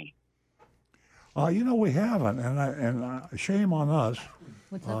 Wheelie? We haven't, and shame on us.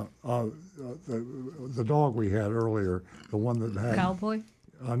 What's that? The dog we had earlier, the one that had Cowboy?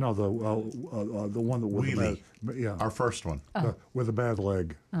 No, the one that was Wheelie. Yeah, Our first one. with a bad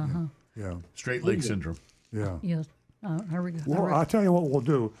leg. Uh-huh. Yeah, Straight leg syndrome. yeah. Yes. Well, I'll tell you what we'll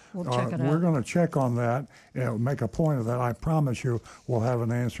do. We'll check it We're out. going to check on that, make a point of that. I promise you we'll have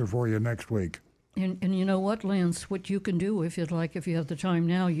an answer for you next week. And you know what, Lance, what you can do if you'd like, if you have the time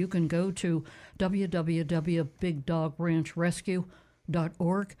now, you can go to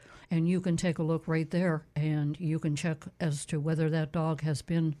www.bigdogranchrescue.org and you can take a look right there and you can check as to whether that dog has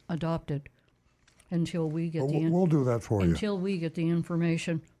been adopted until we get We'll do that for you. until we get the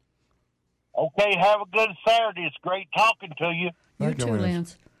information. Okay, have a good Saturday. It's great talking to you. Thank You you, too, Lance.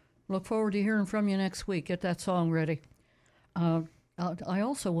 Lance. Look forward to hearing from you next week. Get that song ready. I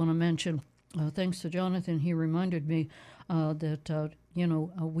also want to mention, thanks to Jonathan, he reminded me that,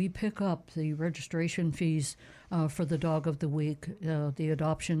 we pick up the registration fees for the dog of the week, the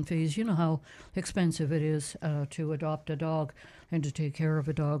adoption fees. You know how expensive it is to adopt a dog and to take care of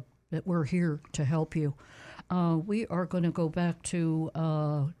a dog, that we're here to help you. We are going to go back to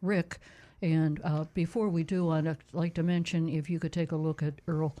Rick. And before we do, I'd like to mention, if you could take a look at,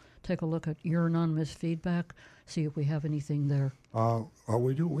 Earl, take a look at your anonymous feedback, see if we have anything there.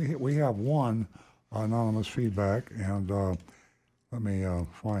 We do. We have one anonymous feedback, and let me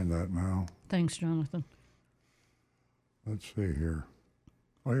find that now. Thanks, Jonathan. Let's see here.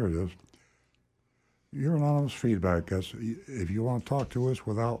 Oh, here it is. Your anonymous feedback. If you want to talk to us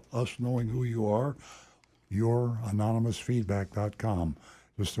without us knowing who you are, youranonymousfeedback.com.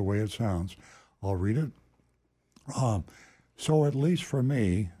 Just the way it sounds. I'll read it. So at least for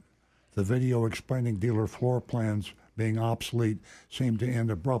me, the video explaining dealer floor plans being obsolete seemed to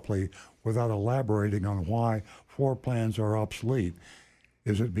end abruptly without elaborating on why floor plans are obsolete.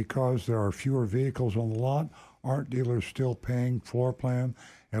 Is it because there are fewer vehicles on the lot? Aren't dealers still paying floor plan?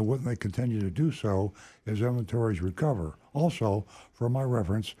 And wouldn't they continue to do so as inventories recover? Also, for my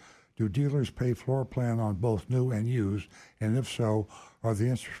reference, do dealers pay floor plan on both new and used? And if so, are the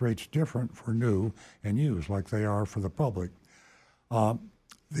interest rates different for new and used like they are for the public?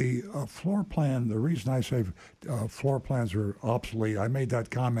 The floor plan, the reason I say floor plans are obsolete, I made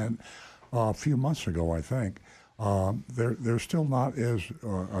that comment a few months ago, I think. They're still not as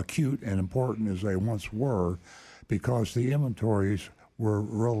acute and important as they once were because the inventories were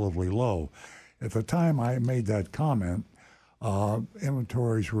relatively low. At the time I made that comment,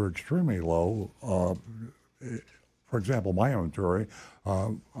 inventories were extremely low. For example, my inventory,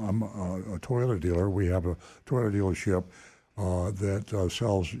 I'm a Toyota dealer. We have a Toyota dealership that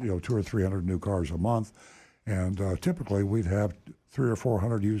sells 200 or 300 new cars a month, and typically we'd have 300 or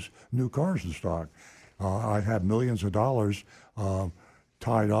 400 used new cars in stock. I'd have millions of dollars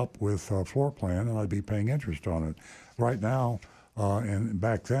tied up with floor plan, and I'd be paying interest on it. Right now, and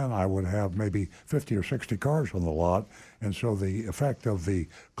back then, I would have maybe 50 or 60 cars on the lot, and so the effect of the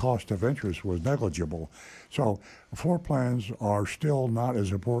cost of interest was negligible. So floor plans are still not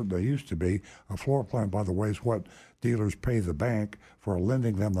as important as they used to be. A floor plan, by the way, is what dealers pay the bank for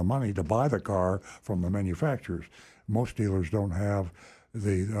lending them the money to buy the car from the manufacturers. Most dealers don't have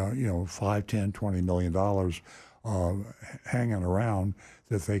the $5, $10, $20 million hanging around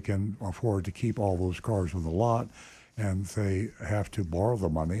that they can afford to keep all those cars on the lot. And they have to borrow the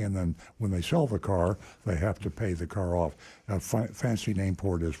money, and then when they sell the car, they have to pay the car off. A fancy name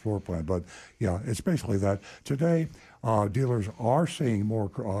for it is floor plan, but yeah, it's basically that. Today, dealers are seeing more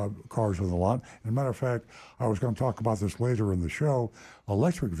cars on the lot. As a matter of fact, I was going to talk about this later in the show.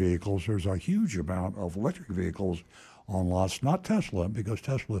 Electric vehicles, there's a huge amount of electric vehicles on lots, not Tesla, because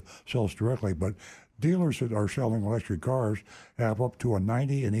Tesla sells directly, but dealers that are selling electric cars have up to a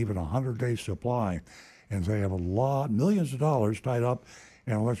 90 and even 100-day supply. And they have millions of dollars tied up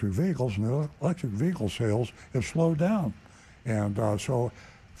in electric vehicles, and the electric vehicle sales have slowed down. And so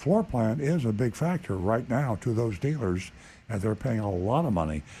floor plan is a big factor right now to those dealers, and they're paying a lot of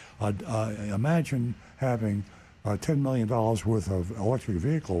money. Imagine having $10 million worth of electric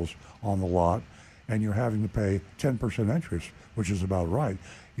vehicles on the lot, and you're having to pay 10% interest, which is about right.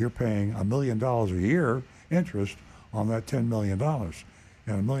 You're paying $1 million a year interest on that $10 million.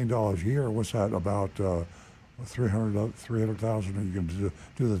 And $1 million a year, what's that, about 300,000, you can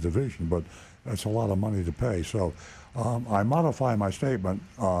do the division, but that's a lot of money to pay. So I modify my statement.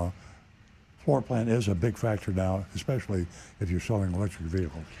 Floor plan is a big factor now, especially if you're selling electric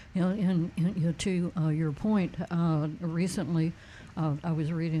vehicles. And to your point, recently I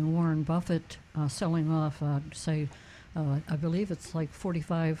was reading Warren Buffett selling off, I believe it's like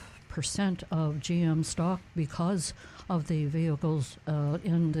 45% of GM stock because of the vehicles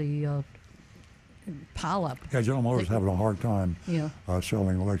in the pileup. Yeah, General Motors having a hard time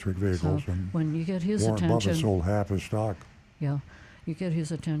selling electric vehicles. So and when you get his Warren attention, Buffett sold half his stock. Yeah, you get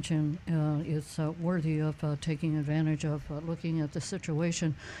his attention. It's worthy of taking advantage of, looking at the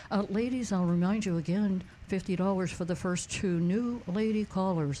situation. Ladies, I'll remind you again, $50 for the first 2 new lady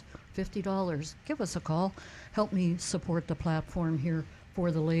callers. $50. Give us a call. Help me support the platform here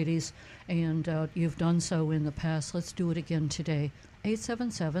for the ladies. And you've done so in the past. Let's do it again today.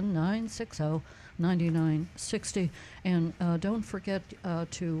 877-960-9960. And don't forget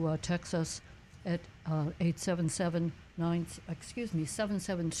to text us at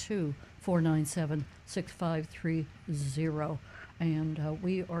 772-497-6530. And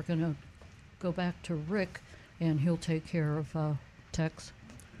we are going to go back to Rick, and he'll take care of text,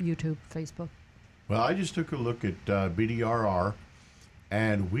 YouTube, Facebook. Well, I just took a look at BDRR,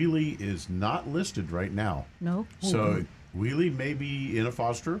 and Wheelie is not listed right now. No? So Wheelie may be in a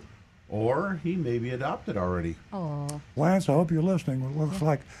foster, or he may be adopted already. Oh. Lance, I hope you're listening. It looks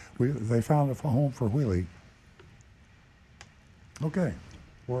like they found a home for Wheelie. Okay,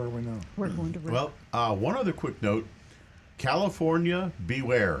 where are we now? We're going to Rick. Well, one other quick note. California,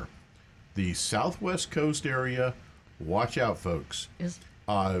 beware. The southwest coast area, watch out, folks.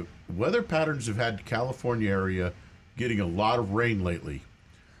 Weather patterns have had California area getting a lot of rain lately.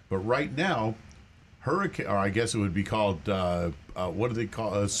 But right now, hurricane, or I guess it would be called, what do they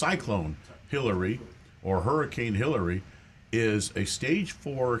call, Cyclone Hillary, or Hurricane Hillary, is a stage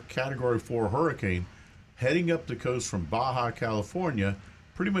 4, category 4 hurricane heading up the coast from Baja, California,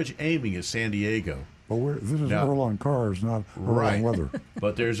 pretty much aiming at San Diego. But this is Earl on Cars, not Earl on Weather.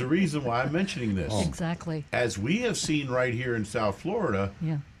 But there's a reason why I'm mentioning this. Exactly. As we have seen right here in South Florida,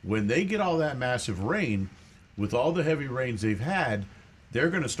 when they get all that massive rain, with all the heavy rains they've had, they're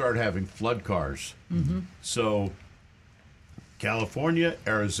going to start having flood cars. Mm-hmm. So California,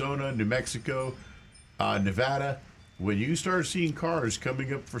 Arizona, New Mexico, Nevada, when you start seeing cars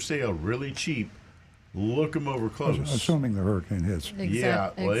coming up for sale really cheap, look them over close. Assuming the hurricane hits.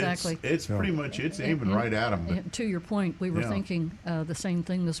 Exactly. It's pretty much, it's aiming right at them. And to your point, we were thinking the same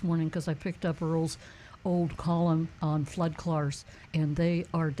thing this morning because I picked up Earl's old column on flood cars, and they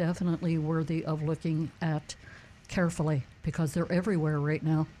are definitely worthy of looking at carefully because they're everywhere right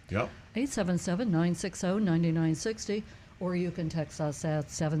now. Yep. 877-960-9960, or you can text us at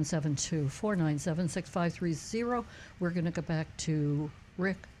 772-497-6530. We're going to go back to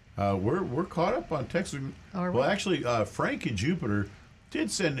Rick. We're caught up on texting. Well, actually, Frank in Jupiter did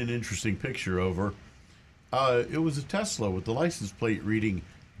send an interesting picture over. It was a Tesla with the license plate reading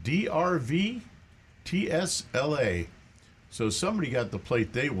DRV TSLA. So somebody got the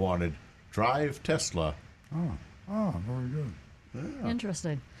plate they wanted. Drive Tesla. Oh, very good. Yeah.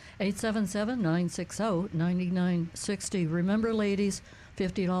 Interesting. 877-960-9960. Remember, ladies,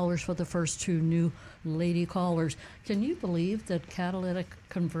 $50 for the first 2 new lady callers. Can you believe that catalytic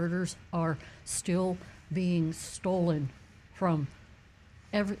converters are still being stolen from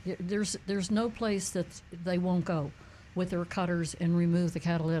there's no place that they won't go with their cutters and remove the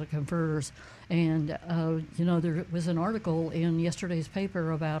catalytic converters. And there was an article in yesterday's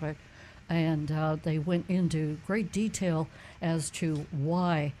paper about it, and they went into great detail as to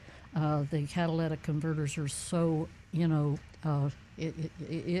why the catalytic converters are so,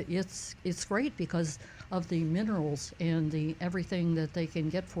 it's great because of the minerals and the everything that they can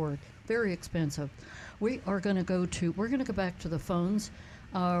get for it. Very expensive. We're going to go back to the phones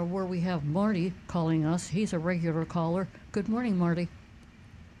where we have Marty calling us. He's a regular caller. Good morning, Marty.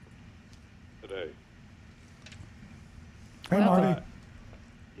 Today. Hey, Marty.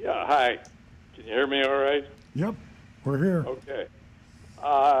 Yeah, hi. Can you hear me all right? Yep, we're here. Okay.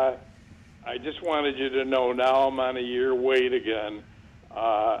 I just wanted you to know now I'm on a year wait again.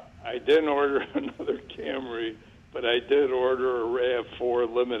 I didn't order another Camry but I did order a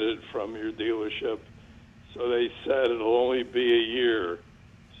RAV4 Limited from your dealership. So they said it'll only be a year.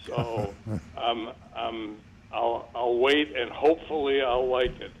 So I'll wait, and hopefully I'll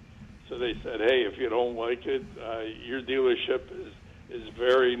like it. So they said, hey, if you don't like it, your dealership is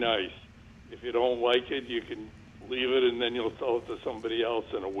very nice. If you don't like it, you can leave it, and then you'll sell it to somebody else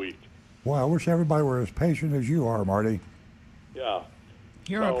in a week. Well, I wish everybody were as patient as you are, Marty. Yeah.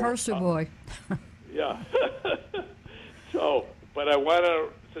 You're a Percy boy. Yeah. So, but I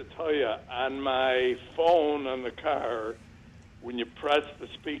wanted to tell you, on my phone on the car, when you press the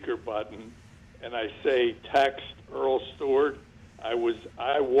speaker button and I say text Earl Stewart, I was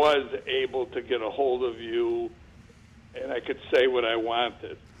able to get a hold of you, and I could say what I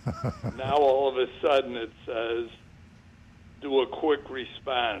wanted. Now all of a sudden it says, do a quick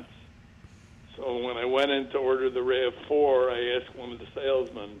response. So when I went in to order the RAV4, I asked one of the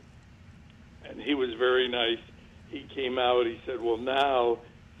salesmen, and he was very nice. He came out, he said, well, now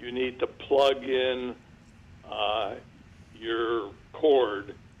you need to plug in your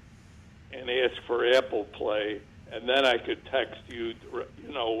cord and ask for Apple Play, and then I could text you,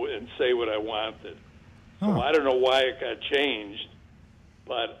 and say what I wanted. So I don't know why it got changed,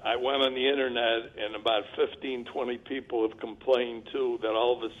 but I went on the internet, and about 15, 20 people have complained, too, that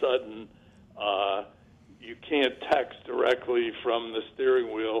all of a sudden you can't text directly from the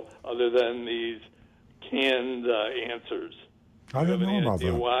steering wheel other than these canned answers. I didn't know about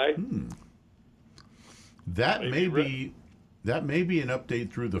that. Why? That may be an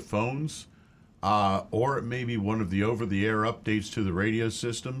update through the phones, or it may be one of the over-the-air updates to the radio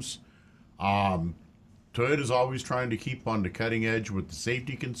systems. Toyota's always trying to keep on the cutting edge with the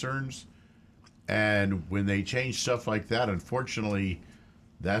safety concerns, and when they change stuff like that, unfortunately,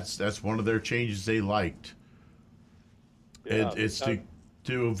 that's one of their changes they liked. Yeah, it's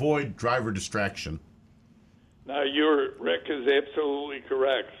to avoid driver distraction. Now, Rick is absolutely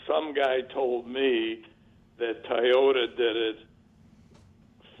correct. Some guy told me that Toyota did it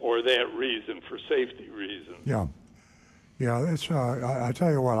for that reason, for safety reasons. Yeah. It's. I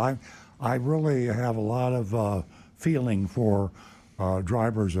tell you what, I really have a lot of feeling for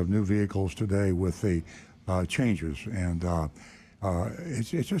drivers of new vehicles today with the changes, and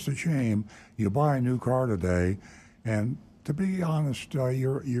it's just a shame. You buy a new car today, and to be honest,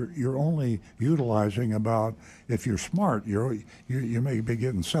 you're only utilizing about, if you're smart, you may be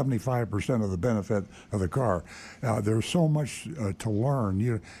getting 75% of the benefit of the car. There's so much to learn.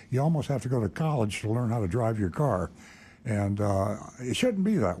 You almost have to go to college to learn how to drive your car, and it shouldn't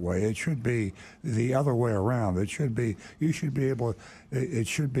be that way. It should be the other way around. It should be you should be able. It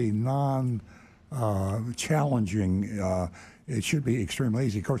should be non-challenging. It should be extremely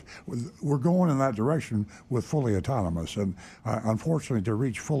easy. Of course, we're going in that direction with fully autonomous. And unfortunately, to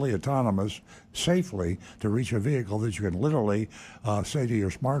reach fully autonomous safely, to reach a vehicle that you can literally say to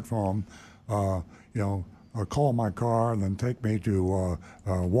your smartphone, call my car and then take me to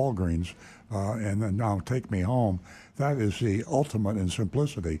Walgreens and then now take me home. That is the ultimate in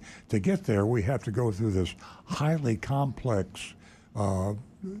simplicity. To get there, we have to go through this highly complex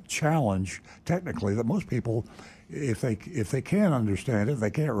challenge, technically, that most people, if they can't understand it, they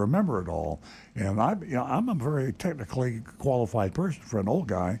can't remember it all. And I'm a very technically qualified person for an old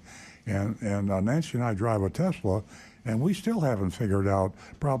guy, and Nancy and I drive a Tesla, and we still haven't figured out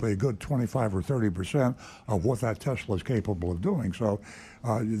probably a good 25 or 30% of what that Tesla is capable of doing. So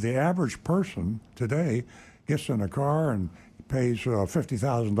the average person today gets in a car and pays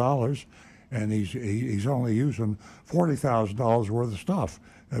 $50,000, and he's only using $40,000 worth of stuff.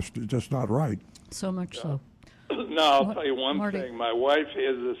 That's just not right. So much so. No, I'll tell you one Marty? thing. My wife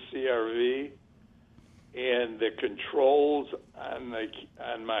has a CRV, and the controls on my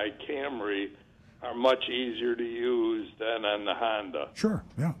Camry are much easier to use than on the Honda. Sure,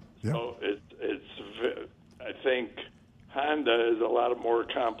 yeah. So I think Honda is a lot more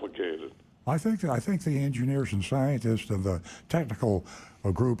complicated. I think the engineers and scientists and the technical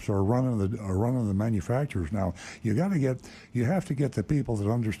groups are running the manufacturers now. You have to get the people that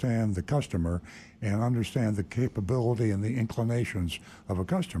understand the customer and understand the capability and the inclinations of a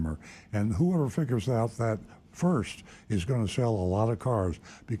customer. And whoever figures out that first is going to sell a lot of cars,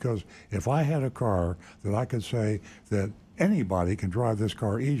 because if I had a car that I could say that anybody can drive this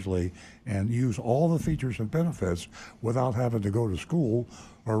car easily and use all the features and benefits without having to go to school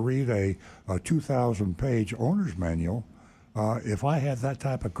or read a 2,000-page owner's manual, if I had that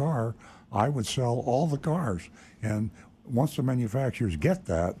type of car, I would sell all the cars. And once the manufacturers get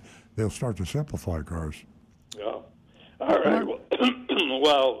that, they'll start to simplify cars. Yeah. All right.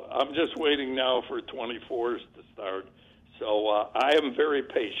 Well, I'm just waiting now for 24s to start. So I am very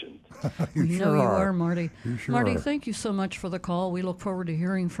patient. You We sure know you are. are, Marty. You sure Marty, are. thank you so much for the call. We look forward to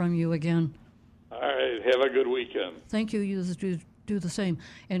hearing from you again. All right, have a good weekend. Thank you. You do the same.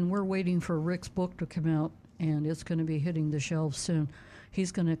 And we're waiting for Rick's book to come out, and it's going to be hitting the shelves soon.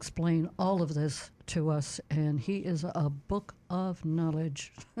 He's going to explain all of this to us, and he is a book of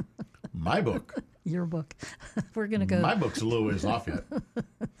knowledge. My book. Your book. We're going to go. My book's a little ways off yet.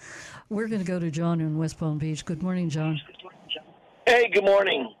 We're going to go to John in West Palm Beach. Good morning, John. Hey, good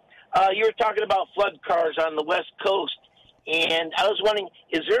morning. You were talking about flood cars on the West Coast, and I was wondering,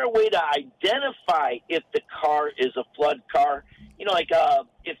 is there a way to identify if the car is a flood car? You know, like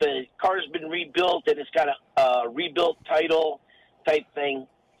if a car's been rebuilt and it's got a rebuilt title type thing.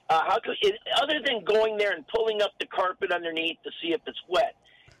 How could, other than going there and pulling up the carpet underneath to see if it's wet,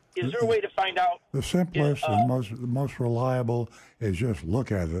 is there a way to find out? The simplest and most reliable is just look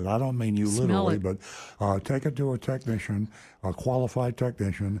at it. I don't mean you literally, but take it to a technician, a qualified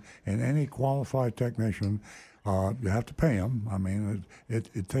technician, and any qualified technician, you have to pay them. I mean,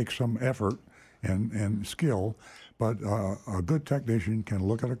 it takes some effort and skill, but a good technician can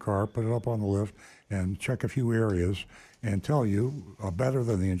look at a car, put it up on the lift, and check a few areas and tell you better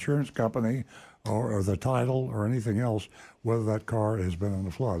than the insurance company or the title or anything else whether that car has been in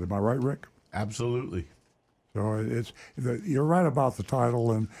a flood. Am I right, Rick? Absolutely. So you're right about the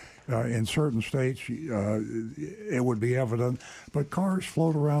title, and in certain states it would be evident, but cars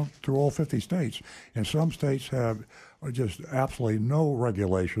float around through all 50 states, and some states have just absolutely no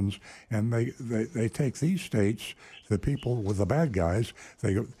regulations, and they take these states, the people with the bad guys,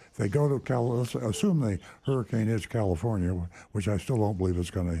 they go to let's assume the hurricane hits California, which I still don't believe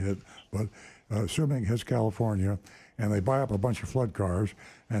it's going to hit, but assuming it hits California, and they buy up a bunch of flood cars,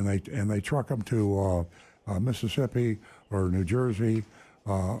 and they truck them to Mississippi or New Jersey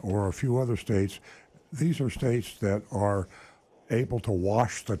or a few other states. These are states that are able to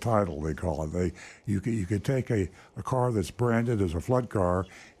wash the title, they call it. You could take a car that's branded as a flood car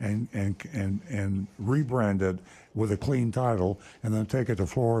and rebrand it with a clean title, and then take it to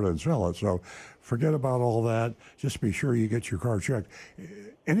Florida and sell it. So forget about all that. Just be sure you get your car checked.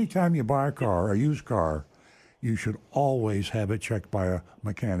 Anytime you buy a car, a used car, you should always have it checked by a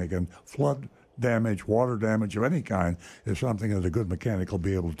mechanic. And flood damage, water damage of any kind is something that a good mechanic will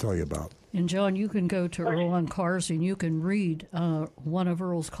be able to tell you about. And John, you can go to Earl on Cars and you can read one of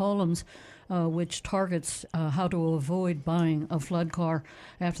Earl's columns, which targets how to avoid buying a flood car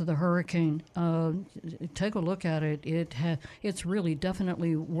after the hurricane. Take a look at it. It's really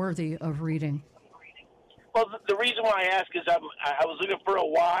definitely worthy of reading. Well, the reason why I ask is I was looking for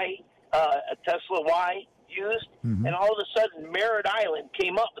a Tesla Y used, and all of a sudden Merritt Island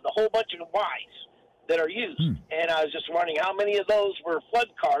came up with a whole bunch of Ys that are used. And I was just wondering how many of those were flood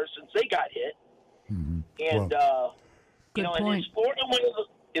cars since they got hit. And, Good point. and is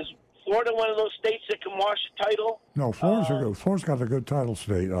Florida one of those states that can wash the title? No, Florida's got a good title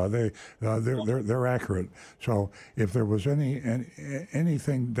state. They're accurate. So if there was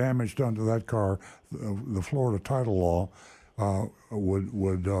anything damage done to that car, the Florida title law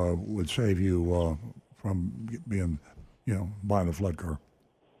would save you from being, buying a flood car.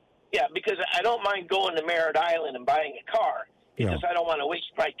 Yeah, because I don't mind going to Merritt Island and buying a car. It's just I don't want to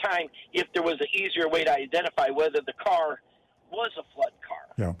waste my time if there was an easier way to identify whether the car was a flood car.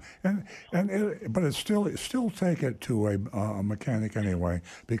 Yeah, but it's still take it to a mechanic anyway,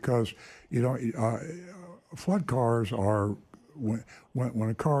 because flood cars are when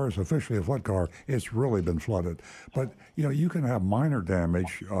a car is officially a flood car, it's really been flooded. But you can have minor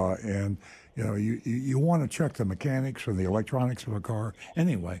damage, and you want to check the mechanics and the electronics of a car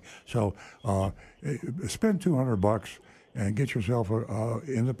anyway. So spend $200 and get yourself an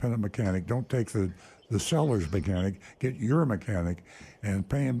independent mechanic. Don't take the seller's mechanic. Get your mechanic and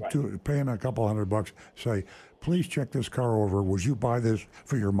pay him a couple $100. Say, please check this car over. Would you buy this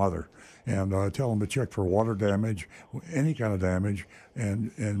for your mother? And tell them to check for water damage, any kind of damage,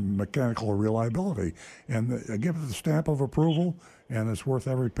 and mechanical reliability. And give it the stamp of approval, and it's worth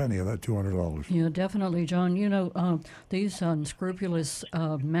every penny of that $200. Yeah, definitely, John. These unscrupulous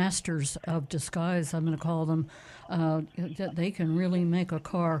masters of disguise, I'm going to call them, they can really make a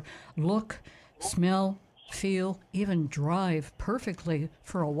car look, smell, feel, even drive perfectly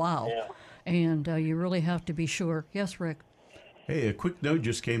for a while. Yeah. And you really have to be sure. Yes, Rick? Hey, a quick note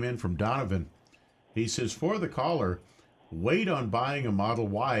just came in from Donovan. He says, for the caller, wait on buying a Model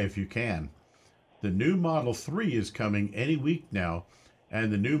Y if you can. The new Model 3 is coming any week now,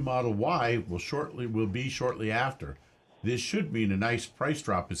 and the new Model Y will be shortly after. This should mean a nice price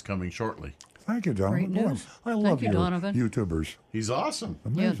drop is coming shortly. Thank you, Donovan. Great Boy, news. I love Thank you, your Donovan. YouTubers. He's awesome.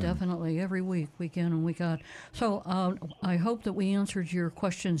 Yeah, Amazing. definitely. Every week in and week out. So I hope that we answered your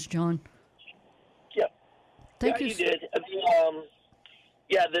questions, John. Yeah. Thank yeah, you. you did.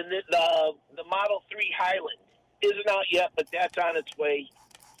 The Model 3 Highland isn't out yet, but that's on its way.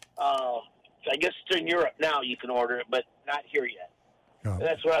 I guess it's in Europe now. You can order it, but not here yet. Yeah. And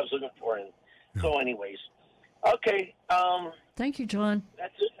that's what I was looking for. And so, anyways, okay. Thank you, John.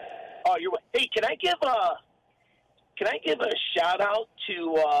 That's it. Oh, you're. Hey, can I give a shout out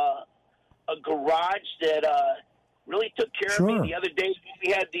to a garage that really took care of me the other day?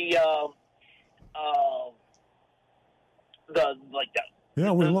 We had the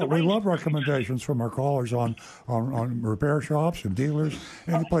Yeah, we love recommendations from our callers on repair shops and dealers.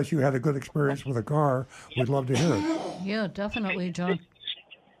 Any place you had a good experience with a car, we'd love to hear it. Yeah, definitely, John.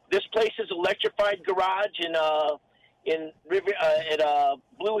 This place is Electrified Garage in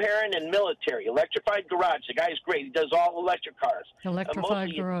Blue Heron and Military. Electrified Garage. The guy's great. He does all electric cars.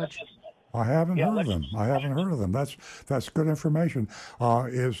 Electrified Garage. I haven't heard of them. I haven't heard of them. That's good information.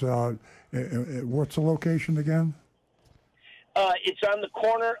 What's the location again? It's on the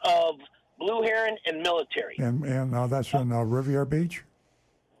corner of Blue Heron and Military. And that's in Riviera Beach?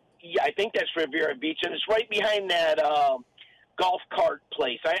 Yeah, I think that's Riviera Beach, and it's right behind that golf cart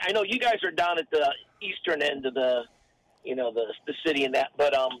place. I know you guys are down at the eastern end of the city and that,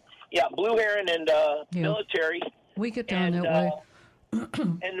 but Blue Heron and Military. We get down that way. And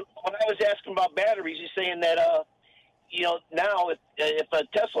when I was asking about batteries, he's saying that now if a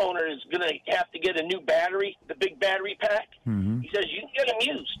Tesla owner is going to have to get a new battery, the big battery pack, he says you can get them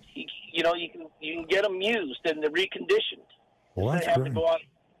used. You can get them used and they're reconditioned. Well, that's great. Well,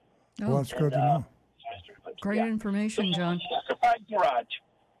 that's good to know. Great information, John. Electrified Garage.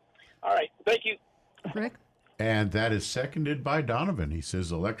 All right, thank you. Rick? And that is seconded by Donovan. He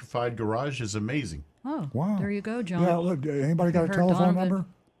says Electrified Garage is amazing. Oh, wow. There you go, John. Yeah, look, anybody got a telephone number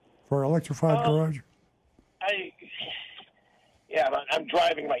for Electrified Garage? I'm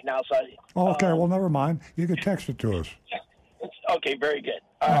driving right now, so Okay, well, never mind. You can text it to us. Okay, very good.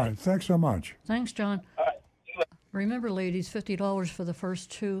 All right, thanks so much. Thanks, John. All right. Remember, ladies, $50 for the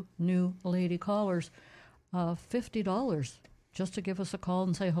first 2 new lady callers. $50 just to give us a call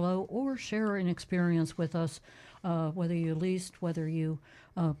and say hello or share an experience with us, whether you leased, whether you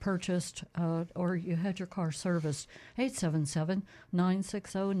purchased, or you had your car serviced.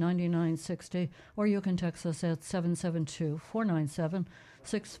 877-960-9960, or you can text us at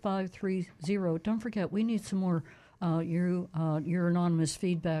 772-497-6530. Don't forget, we need some more your anonymous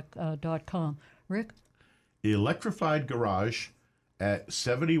feedback.com. Rick? Electrified Garage at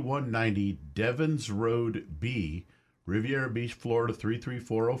 7190 Devons Road B, Riviera Beach, Florida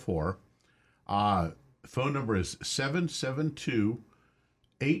 33404. Phone number is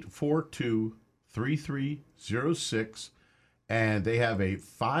 772-842-3306. And they have a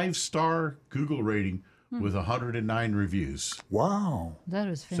 5-star Google rating with 109 reviews. Wow. That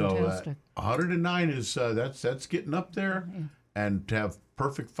is fantastic. So 109 is that's getting up there. Yeah. And to have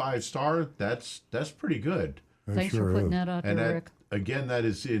perfect 5-star, that's pretty good. Thanks for putting that out there, Rick. Again, that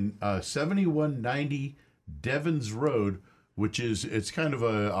is in 7190 Devons Road, which it's kind of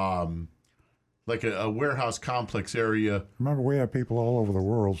a like a warehouse complex area. Remember, we have people all over the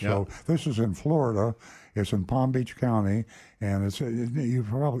world. So this is in Florida. It's in Palm Beach County, and you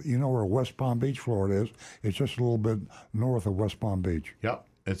know where West Palm Beach, Florida is. It's just a little bit north of West Palm Beach. Yep.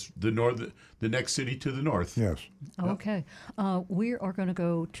 It's the next city to the north. Yes. Okay. We are going to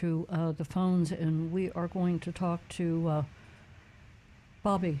go to the phones, and we are going to talk to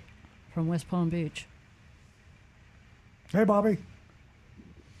Bobby from West Palm Beach. Hey, Bobby.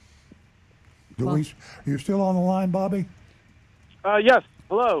 Are you still on the line, Bobby? Yes.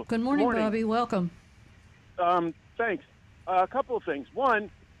 Hello. Good morning, Bobby. Welcome. Thanks. A couple of things. One,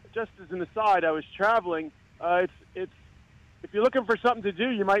 just as an aside, I was traveling. If you're looking for something to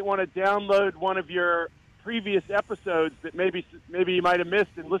do, you might want to download one of your previous episodes that maybe you might have missed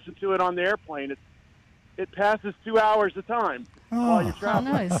and listen to it on the airplane. It passes 2 hours a time while you're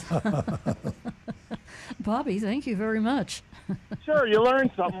traveling. Nice. Bobby, thank you very much. Sure, you learn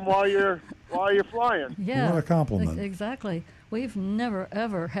something while you're flying. Yeah, what a compliment. Exactly. We've never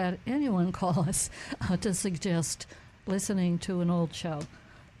ever had anyone call us to suggest listening to an old show.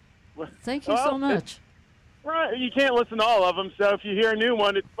 Thank you so much. Right, you can't listen to all of them, so if you hear a new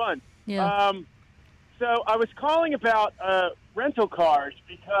one, it's fun. Yeah. So I was calling about rental cars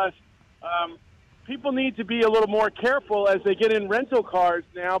because people need to be a little more careful as they get in rental cars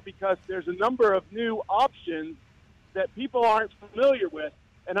now because there's a number of new options that people aren't familiar with.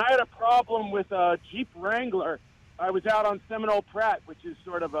 And I had a problem with a Jeep Wrangler. I was out on Seminole Pratt, which is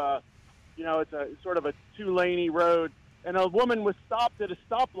sort of a it's a sort of a 2-laney road, and a woman was stopped at a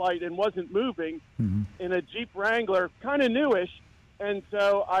stoplight and wasn't moving in a Jeep Wrangler, kind of newish, and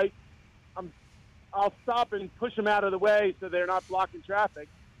so I'll stop and push them out of the way so they're not blocking traffic.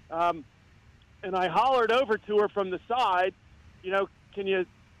 And I hollered over to her from the side, can you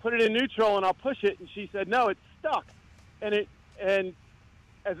put it in neutral and I'll push it? And she said, no, it's stuck. And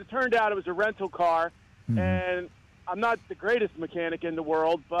as it turned out, it was a rental car. And I'm not the greatest mechanic in the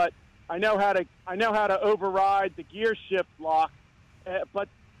world, but I know how to override the gear shift lock. But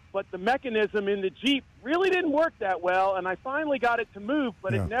the mechanism in the Jeep really didn't work that well. And I finally got it to move,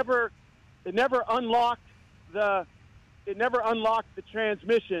 but it never unlocked the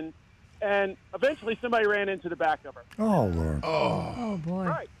transmission. And eventually somebody ran into the back of her. Oh, Lord. Oh boy.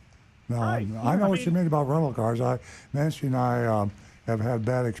 Right. No, Right. I know what you mean about rental cars. Nancy and I have had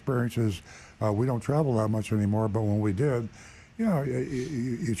bad experiences. We don't travel that much anymore, but when we did,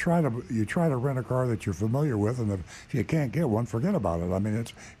 you try to rent a car that you're familiar with, and if you can't get one, forget about it. I mean,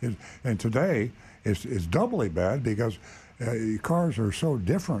 and today it's doubly bad because cars are so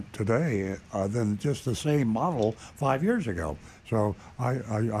different today than just the same model 5 years ago. So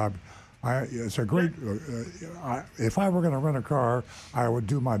it's a great. If I were going to rent a car, I would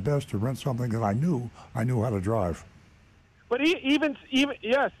do my best to rent something that I knew how to drive. But even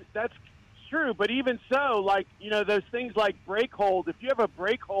yes, that's true. But even so, like those things like brake hold. If you have a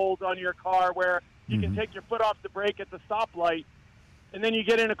brake hold on your car where you can take your foot off the brake at the stoplight, and then you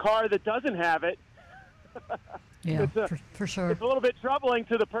get in a car that doesn't have it. Yeah, for sure. It's a little bit troubling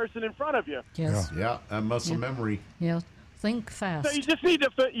to the person in front of you. Yes. Yeah, that muscle memory. Yeah. Think fast. So you just need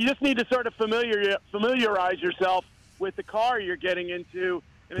to sort of familiarize yourself with the car you're getting into,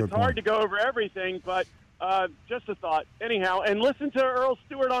 and Good it's hard point. to go over everything, but just a thought. Anyhow, and listen to Earl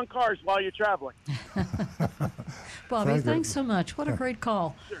Stewart on Cars while you're traveling. Bobby, Thank you. thanks so much. What a great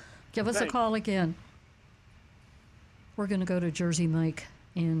call. Sure. Give us Thanks. a call again. We're going to go to Jersey Mike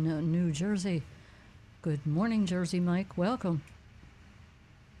in New Jersey. Good morning, Jersey Mike. Welcome.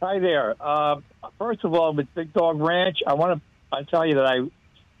 Hi there. First of all, with Big Dog Ranch, I tell you that I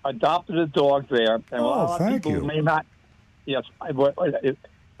adopted a dog there. And a lot of thank people you. may not. Yes,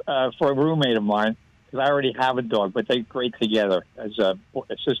 for a roommate of mine, because I already have a dog, but they're great together as a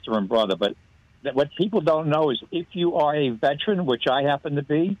sister and brother. But what people don't know is if you are a veteran, which I happen to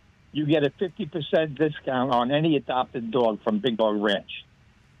be, you get a 50% discount on any adopted dog from Big Dog Ranch.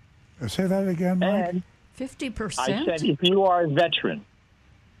 Say that again, Mike. And 50%? I said if you are a veteran,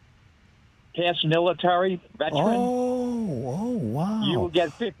 past military veteran, Oh, wow. you will get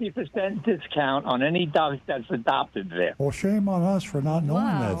 50% discount on any dog that's adopted there. Well, shame on us for not knowing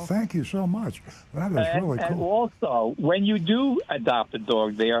Wow. that. Thank you so much. That is really And cool. also, when you do adopt a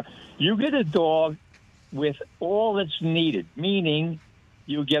dog there, you get a dog with all that's needed, meaning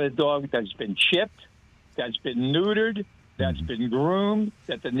you get a dog that's been chipped, that's been neutered, that's been groomed,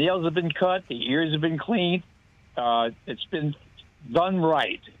 that the nails have been cut, the ears have been cleaned, it's been done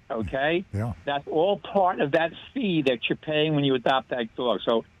right, okay? Yeah. That's all part of that fee that you're paying when you adopt that dog.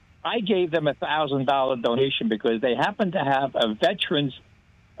 So I gave them a $1,000 donation because they happen to have a veterans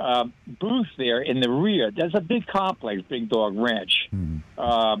booth there in the rear. There's a big complex, Big Dog Ranch.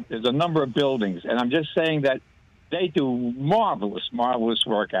 There's a number of buildings, and I'm just saying that they do marvelous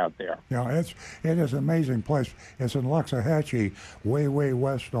work out there. Yeah, it is an amazing place. It's in Loxahatchee, way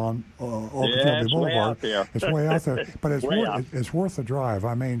west on Okeechobee it's way Boulevard. out there. It's way out there, but it's worth the drive.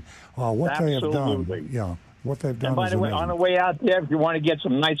 I mean, what they have Absolutely. done. What they've done And by is the way, amazing. on the way out there, if you want to get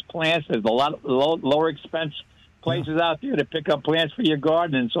some nice plants, there's a lot of lower expense places out there to pick up plants for your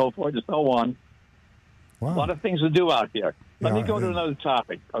garden and so forth and so on. Wow. A lot of things to do out there. Let me Yeah, go to another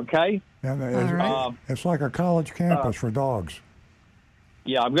topic, okay? And All right. it's like a college campus for dogs.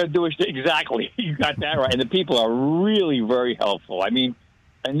 Yeah, I'm going to do it exactly. You got that right. And the people are really very helpful. I mean,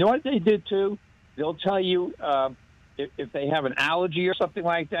 and you know what they did too? They'll tell you if they have an allergy or something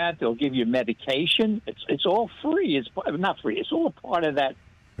like that. They'll give you medication. It's all free. It's not free. It's all part of that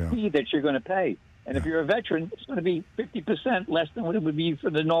fee that you're going to pay. And if you're a veteran, it's going to be 50% less than what it would be for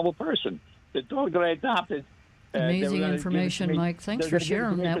the normal person. The dog that I adopted. Amazing information, Mike. Thanks for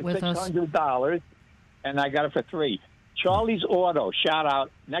sharing that with us. $600, and I got it for $3. Charlie's Auto, shout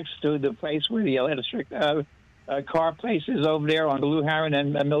out, next to the place where the electric car place is over there on Blue Heron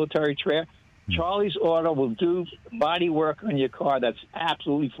and Military Trail. Charlie's Auto will do body work on your car that's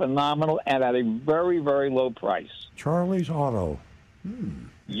absolutely phenomenal and at a very, very low price. Charlie's Auto.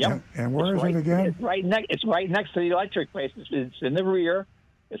 Yep. And where is it again? It's right next to the electric place. It's in the rear.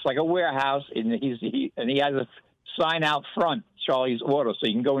 It's like a warehouse, and he has a sign out front, Charlie's Auto, so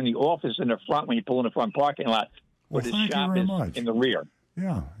you can go in the office in the front when you pull in the front parking lot. Well, Where the thank you shop very is much. in the rear.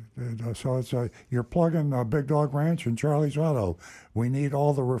 Yeah. So it's you're plugging Big Dog Ranch and Charlie's Auto. We need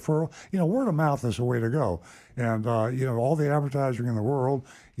all the referral. Word of mouth is the way to go. And, all the advertising in the world,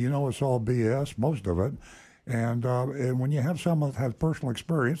 it's all BS, most of it. And when you have someone that has personal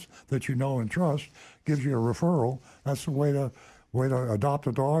experience that you know and trust, gives you a referral, that's the way to adopt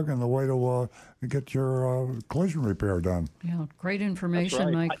a dog and the way to get your collision repair done. Yeah, great information,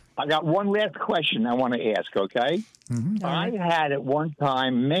 right. Mike. I got one last question I want to ask, okay? Mm-hmm. I had at one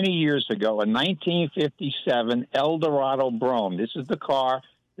time, many years ago, a 1957 Eldorado Brougham. This is the car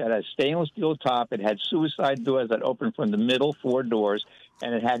that had stainless steel top. It had suicide doors that opened from the middle, 4 doors,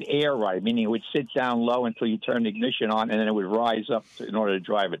 and it had air ride, meaning it would sit down low until you turn the ignition on, and then it would rise up in order to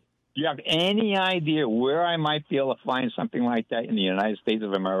drive it. Do you have any idea where I might be able to find something like that in the United States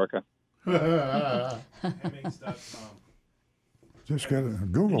of America? Just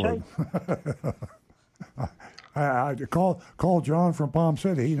Google it. I call John from Palm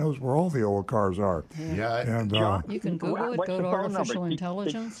City. He knows where all the old cars are. Yeah. And You can Google it. what's Go the to phone artificial number?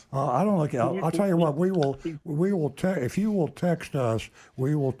 intelligence. I don't look. I'll tell you what. We will. If you will text us,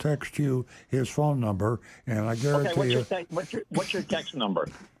 we will text you his phone number, and I guarantee you. What's your text number?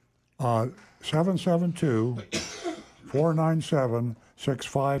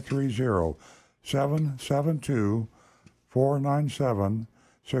 772-497-6530.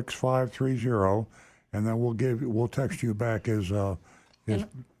 772-497-6530, and then we'll text you back his.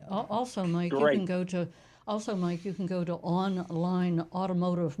 Also, Mike, Great. you can go to online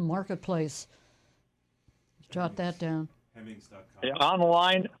automotive marketplace. Jot that down.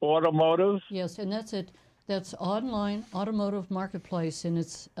 Online automotive? Yes, and that's it. That's online automotive marketplace, and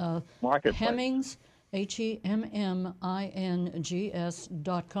it's Marketplace. Hemmings,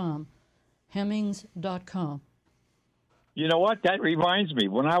 HEMMINGS.com. Hemmings.com. You know what? That reminds me.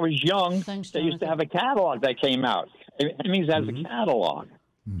 When I was young, Thanks, they used to Jonathan. have a catalog that came out. Hemmings has a catalog.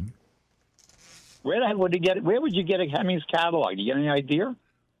 Mm-hmm. Where would you get a Hemmings catalog? Do you get any idea?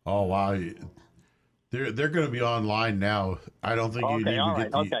 Oh, wow. They're going to be online now. I don't think you need to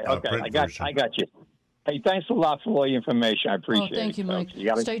get the print version. I got you. Hey, thanks a lot for all the information. I appreciate it. Thank you, Mike.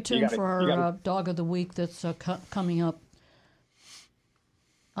 Stay tuned for our Dog of the Week that's coming up.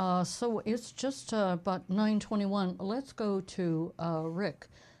 So it's just about 9:21. Let's go to Rick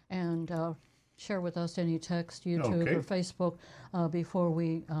and share with us any text, YouTube, or Facebook before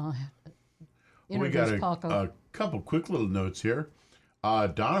we introduce Paco. A couple quick little notes here.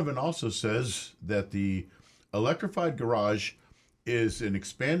 Donovan also says that the Electrified Garage is an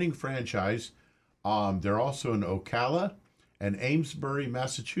expanding franchise. They're also in Ocala and Amesbury,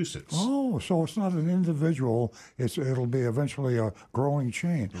 Massachusetts. Oh, so it's not an individual. It'll be eventually a growing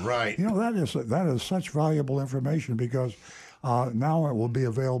chain. Right. That is such valuable information because now it will be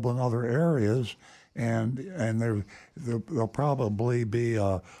available in other areas, and there'll probably be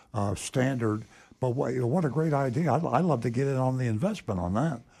a standard. But what a great idea! I'd love to get in on the investment on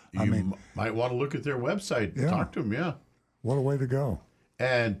that. You might want to look at their website. Yeah. Talk to them. Yeah. What a way to go!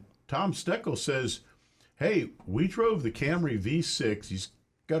 And Tom Steckel says, hey, we drove the Camry V6. He's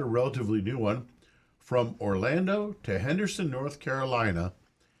got a relatively new one from Orlando to Henderson, North Carolina,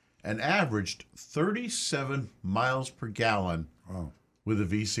 and averaged 37 miles per gallon with a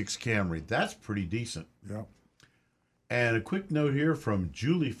V6 Camry. That's pretty decent. Yeah. And a quick note here from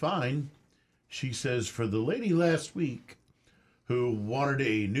Julie Fine. She says, for the lady last week who wanted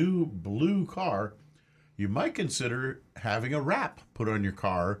a new blue car, you might consider having a wrap put on your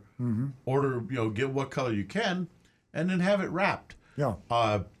car. Mm-hmm. Order, get what color you can, and then have it wrapped. Yeah.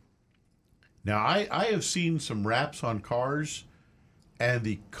 Now, I have seen some wraps on cars, and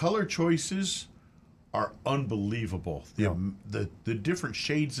the color choices are unbelievable. The different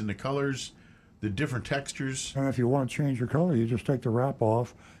shades in the colors, the different textures. And if you want to change your color, you just take the wrap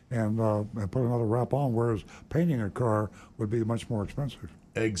off and put another wrap on, whereas painting a car would be much more expensive.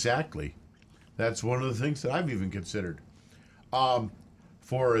 Exactly. That's one of the things that I've even considered.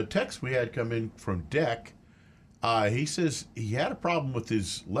 For a text we had come in from Deck, he says he had a problem with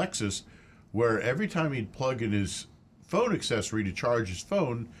his Lexus where every time he'd plug in his phone accessory to charge his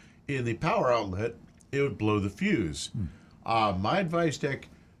phone in the power outlet, it would blow the fuse. My advice, Deck,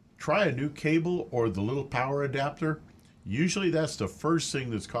 try a new cable or the little power adapter. Usually that's the first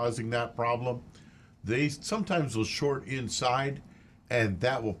thing that's causing that problem. They sometimes will short inside, and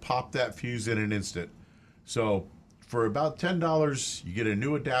that will pop that fuse in an instant. So for about $10, you get a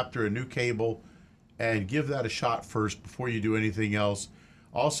new adapter, a new cable, and give that a shot first before you do anything else.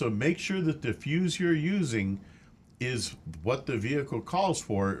 Also, make sure that the fuse you're using is what the vehicle calls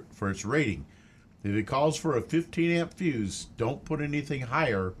for its rating. If it calls for a 15 amp fuse, don't put anything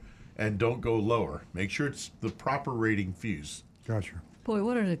higher and don't go lower. Make sure it's the proper rating fuse. Gotcha. Boy,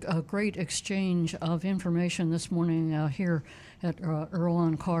 what a great exchange of information this morning here at Earl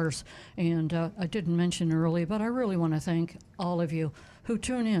on Cars. And I didn't mention early, but I really want to thank all of you who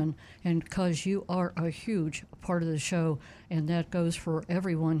tune in, and because you are a huge part of the show, and that goes for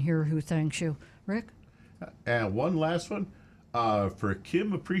everyone here who thanks you. Rick? And one last one for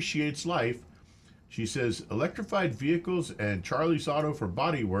Kim Appreciates Life. She says, electrified vehicles and Charlie's Auto for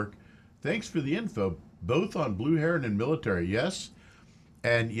body work. Thanks for the info, both on Blue Heron and Military. Yes.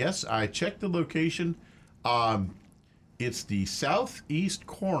 And yes, I checked the location. It's the southeast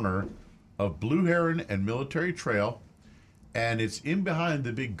corner of Blue Heron and Military Trail, and it's in behind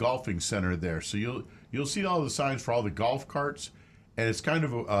the big golfing center there. So you'll see all the signs for all the golf carts, and it's kind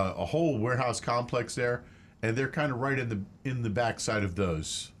of a whole warehouse complex there, and they're kind of right in the back side of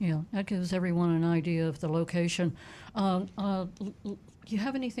those. Yeah, that gives everyone an idea of the location. Do you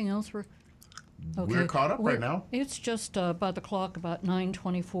have anything else, Rick? Okay. We're caught up right now. It's just by the clock, about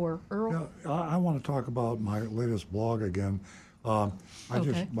 9:24. Earl? Yeah, I want to talk about my latest blog again. My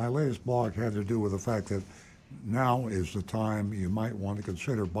latest blog had to do with the fact that now is the time you might want to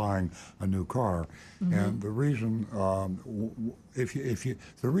consider buying a new car, and the reason, the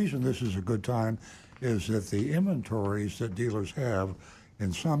reason this is a good time, is that the inventories that dealers have,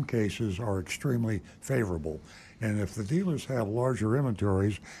 in some cases, are extremely favorable. And if the dealers have larger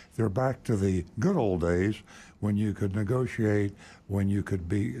inventories, they're back to the good old days when you could negotiate, when you could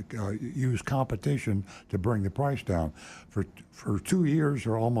use competition to bring the price down. For 2 years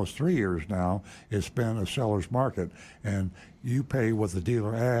or almost 3 years now, it's been a seller's market, and you pay what the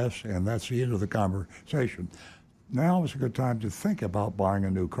dealer asks, and that's the end of the conversation. Now is a good time to think about buying a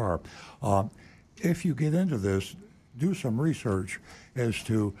new car. If you get into this, do some research as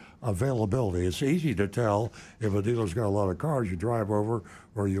to availability. It's easy to tell if a dealer's got a lot of cars. You drive over,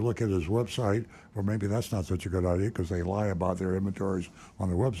 or you look at his website, or maybe that's not such a good idea because they lie about their inventories on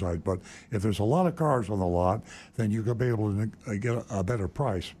their website. But if there's a lot of cars on the lot, then you're going to be able to get a better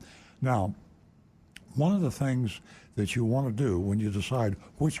price. Now, one of the things that you want to do when you decide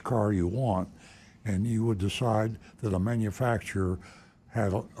which car you want, and you would decide that a manufacturer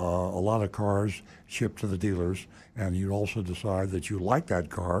had a lot of cars shipped to the dealers, and you'd also decide that you like that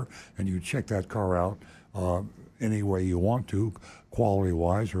car, and you check that car out any way you want to,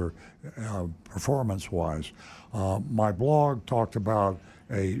 quality-wise or performance-wise. My blog talked about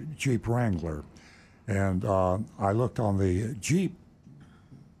a Jeep Wrangler, and I looked on the Jeep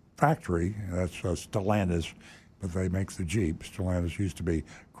factory. That's Stellantis, but they make the Jeep. Stellantis used to be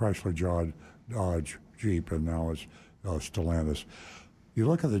Chrysler Dodge Jeep, and now it's Stellantis. You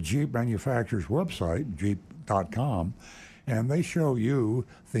look at the Jeep manufacturer's website, Jeep.com, and they show you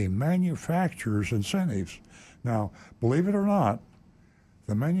the manufacturer's incentives. Now, believe it or not,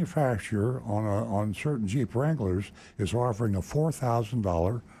 the manufacturer on certain Jeep Wranglers is offering a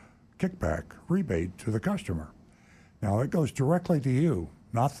 $4,000 kickback rebate to the customer. Now, it goes directly to you,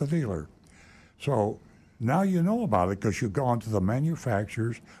 not the dealer. So now you know about it because you've gone to the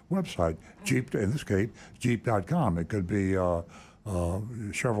manufacturer's website, Jeep, in this case, Jeep.com. It could be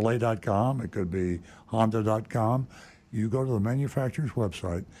Chevrolet.com, it could be Honda.com. You go to the manufacturer's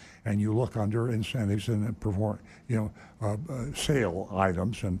website and you look under incentives and sale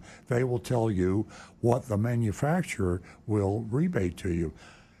items, and they will tell you what the manufacturer will rebate to you.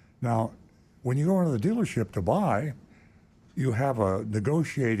 Now, when you go into the dealership to buy, you have a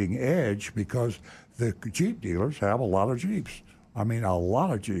negotiating edge because the Jeep dealers have a lot of Jeeps. I mean, a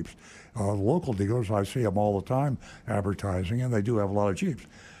lot of Jeeps. Local dealers, I see them all the time advertising, and they do have a lot of Jeeps.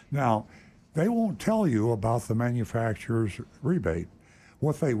 Now, they won't tell you about the manufacturer's rebate.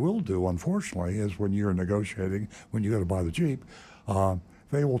 What they will do, unfortunately, is when you're negotiating, when you go to buy the Jeep,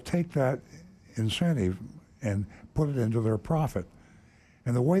 they will take that incentive and put it into their profit.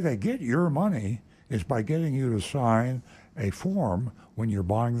 And the way they get your money is by getting you to sign a form when you're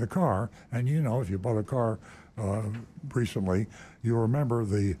buying the car. And if you bought a car recently, you remember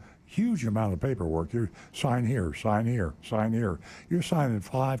the huge amount of paperwork. You sign here, sign here, sign here. You're signing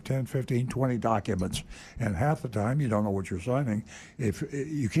 5, 10, 15, 20 documents, and half the time you don't know what you're signing. If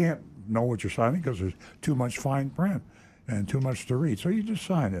you can't know what you're signing because there's too much fine print and too much to read, so you just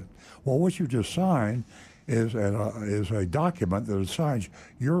sign it. Well, what you just signed is a document that assigns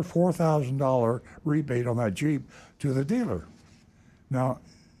your $4,000 rebate on that Jeep to the dealer. Now,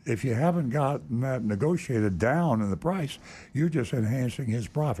 if you haven't gotten that negotiated down in the price, you're just enhancing his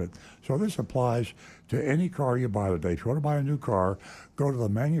profit. So this applies to any car you buy today. If you want to buy a new car, go to the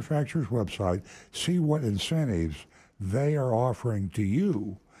manufacturer's website, see what incentives they are offering to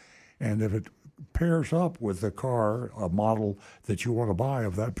you, and if it pairs up with the car, a model that you want to buy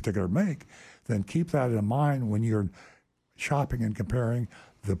of that particular make, then keep that in mind when you're shopping and comparing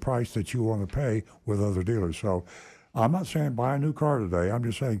the price that you want to pay with other dealers. So I'm not saying buy a new car today. I'm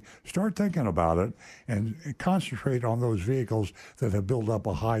just saying start thinking about it and concentrate on those vehicles that have built up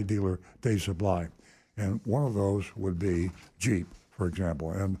a high dealer day supply. And one of those would be Jeep, for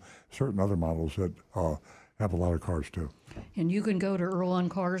example, and certain other models that have a lot of cars too. And you can go to Earl on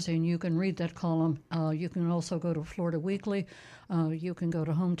Cars and you can read that column. You can also go to Florida Weekly. You can go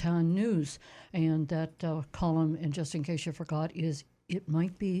to Hometown News. And that column, and just in case you forgot, is it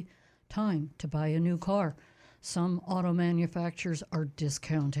might be time to buy a new car. Some auto manufacturers are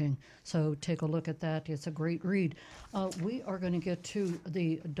discounting. So take a look at that. It's a great read. We are going to get to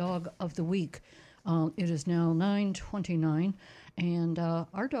the Dog of the Week. It is now 9:29, and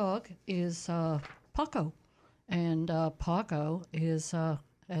our dog is Paco. And Paco is,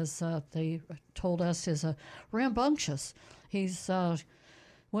 as they told us, is a rambunctious. He's,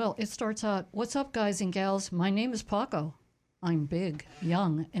 well, it starts out, "What's up, guys and gals? My name is Paco. I'm big,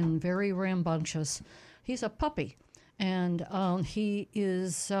 young, and very rambunctious." He's a puppy, and he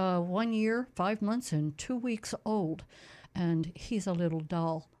is 1 year, 5 months, and 2 weeks old, and he's a little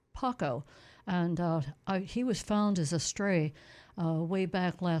doll, Paco. And he was found as a stray way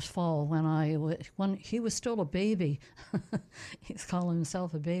back last fall when he was still a baby. He's calling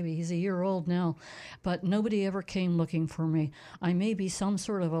himself a baby. He's a year old now, but nobody ever came looking for me. I may be some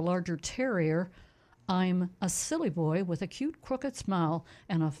sort of a larger terrier. I'm a silly boy with a cute, crooked smile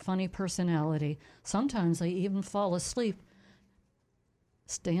and a funny personality. Sometimes I even fall asleep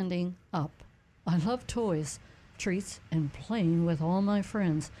standing up. I love toys, treats, and playing with all my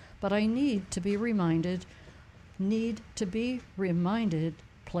friends, but I need to be reminded,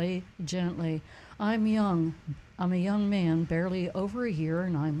 play gently. I'm young. I'm a young man, barely over a year,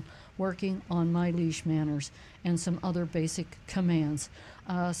 and I'm working on my leash manners and some other basic commands.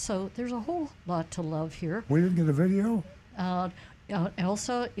 So there's a whole lot to love here. We didn't get a video?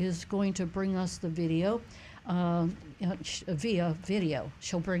 Elsa is going to bring us the video via video.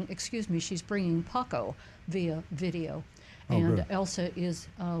 She's bringing Paco via video. And good. Elsa is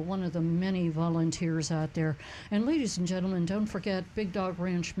one of the many volunteers out there. And ladies and gentlemen, don't forget, Big Dog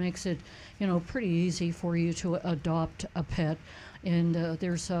Ranch makes it, pretty easy for you to adopt a pet. And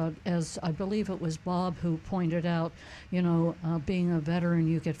there's, as I believe it was Bob who pointed out, being a veteran,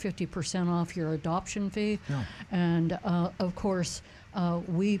 you get 50% off your adoption fee. Yeah. And of course,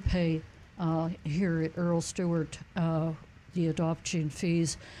 we pay here at Earl Stewart the adoption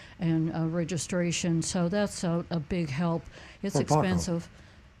fees and registration. So that's a big help. It's For Paco. expensive.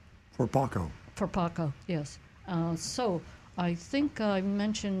 For Paco. For Paco, yes. So I think I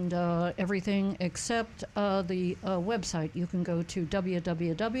mentioned everything except the website. You can go to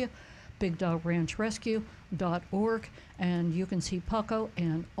www.bigdogranchrescue.org and you can see Paco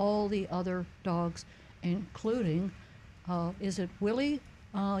and all the other dogs, including, is it Willie?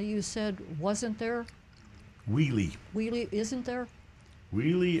 You said wasn't there? Wheelie. Wheelie isn't there?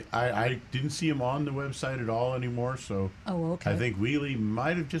 Wheelie, I didn't see him on the website at all anymore, so Oh, okay. I think Wheelie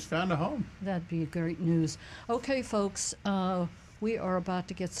might have just found a home. That'd be great news. Okay, folks, we are about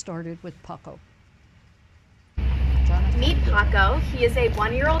to get started with Paco. Meet Paco. He is a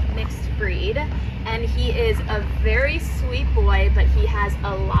 1-year-old mixed breed, and he is a very sweet boy, but he has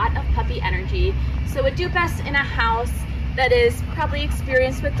a lot of puppy energy, so would do best in a house that is probably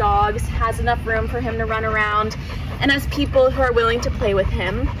experienced with dogs, has enough room for him to run around, and has people who are willing to play with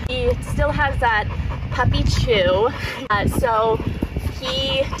him. He still has that puppy chew, so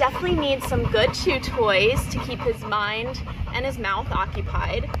he definitely needs some good chew toys to keep his mind and his mouth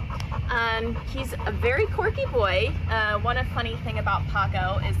occupied. He's a very quirky boy. One funny thing about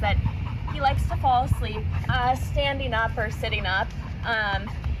Paco is that he likes to fall asleep standing up or sitting up.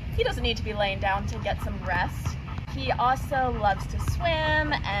 He doesn't need to be laying down to get some rest. He also loves to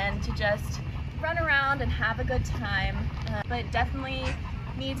swim and to just run around and have a good time, but definitely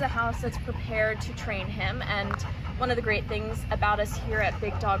needs a house that's prepared to train him. And one of the great things about us here at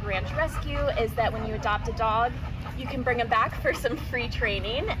Big Dog Ranch Rescue is that when you adopt a dog, you can bring him back for some free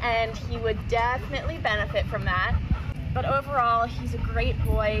training, and he would definitely benefit from that. But overall, he's a great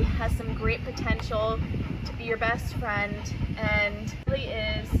boy, has some great potential to be your best friend, and really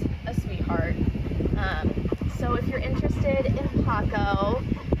is a sweetheart. So if you're interested in Paco,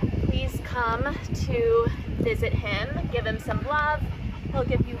 please come to visit him, give him some love. He'll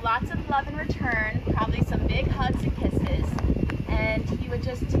give you lots of love in return, probably some big hugs and kisses, and he would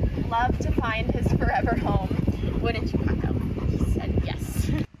just love to find his forever home. Wouldn't you, Paco? He said yes.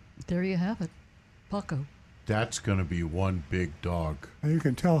 There you have it, Paco. That's going to be one big dog. And you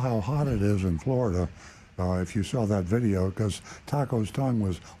can tell how hot it is in Florida if you saw that video, because Taco's tongue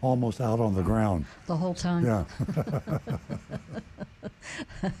was almost out on the ground. The whole time? Yeah.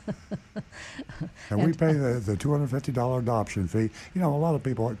 And we pay the $250 adoption fee. A lot of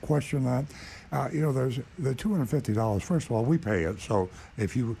people question that. There's the $250. First of all, we pay it. So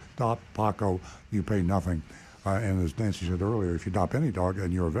if you adopt Paco, you pay nothing. And as Nancy said earlier, if you adopt any dog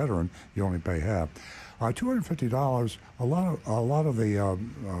and you're a veteran, you only pay half. $250. A lot of the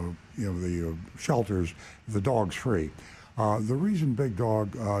the shelters, the dog's free. The reason Big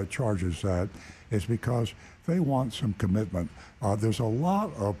Dog charges that is because they want some commitment. There's a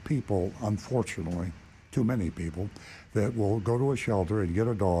lot of people, unfortunately, too many people, that will go to a shelter and get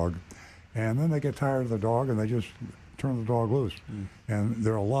a dog, and then they get tired of the dog and they just turn the dog loose. And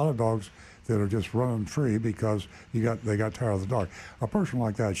there are a lot of dogs that are just running free because they got tired of the dog. A person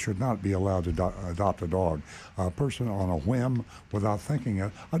like that should not be allowed to adopt a dog. A person on a whim without thinking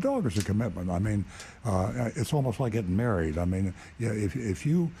it. A dog is a commitment. I mean, it's almost like getting married. I mean, if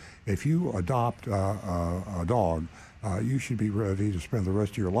you adopt a dog, you should be ready to spend the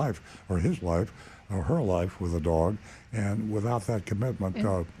rest of your life or his life or her life with a dog, and without that commitment,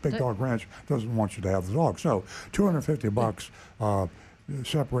 Big Dog Ranch doesn't want you to have the dog. So $250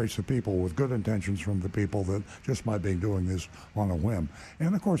 separates the people with good intentions from the people that just might be doing this on a whim.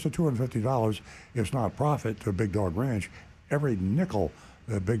 And of course, the $250 is not profit to Big Dog Ranch. Every nickel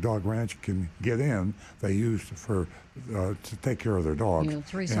that Big Dog Ranch can get in, they use to take care of their dogs. Yeah,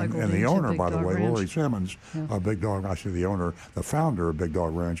 it's recycled and the owner, Big by the Dog way, Ranch. Lori Simmons, Big Dog, I say the owner, the founder of Big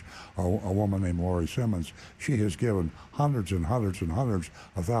Dog Ranch, a woman named Lori Simmons, she has given hundreds and hundreds and hundreds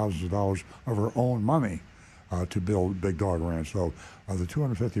of thousands of dollars of her own money to build Big Dog Ranch. So the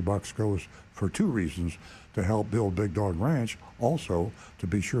 $250 goes for two reasons: to help build Big Dog Ranch, also to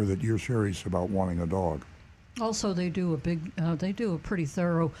be sure that you're serious about wanting a dog. Also, they do a pretty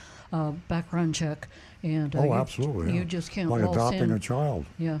thorough background check, and absolutely, you just can't like waltz adopting in, a child.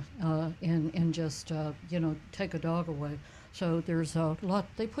 Yeah, and just take a dog away. So there's a lot.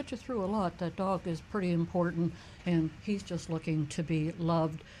 They put you through a lot. That dog is pretty important, and he's just looking to be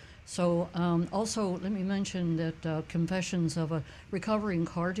loved. So also, let me mention that Confessions of a Recovering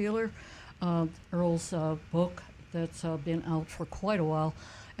Car Dealer, Earl's book that's been out for quite a while.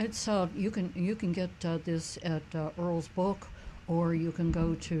 It's you can get this at Earl's Book, or you can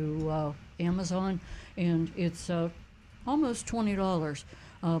go to Amazon, and it's almost $20.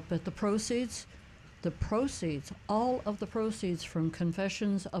 But the proceeds, all of the proceeds from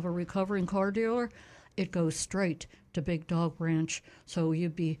Confessions of a Recovering Car Dealer, it goes straight to Big Dog Ranch. So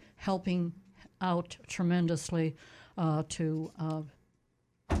you'd be helping out tremendously to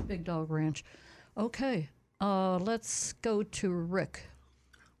Big Dog Ranch. Okay, let's go to Rick.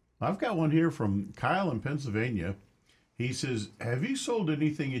 I've got one here from Kyle in Pennsylvania. He says, have you sold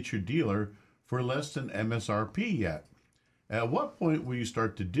anything at your dealer for less than MSRP yet? At what point will you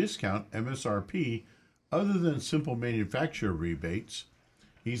start to discount MSRP other than simple manufacturer rebates?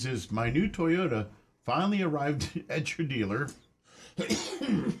 He says, my new Toyota finally arrived at your dealer,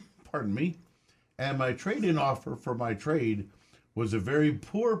 pardon me, and my trade-in offer for my trade was a very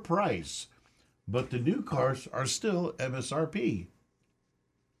poor price, but the new cars are still MSRP.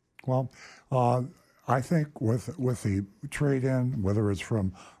 Well, I think with the trade-in, whether it's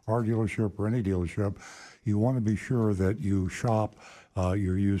from our dealership or any dealership, you want to be sure that you shop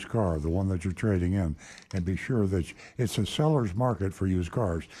your used car, the one that you're trading in, and be sure that it's a seller's market for used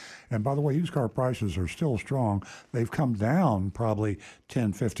cars. And by the way, used car prices are still strong. They've come down probably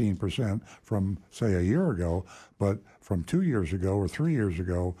 10, 15% from, say, a year ago, but from 2 years ago or 3 years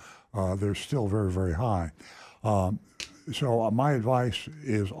ago, they're still very, very high. So my advice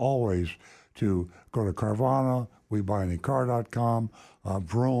is always to go to Carvana, WeBuyAnyCar.com,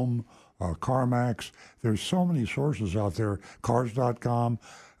 Vroom, CarMax. There's so many sources out there. Cars.com.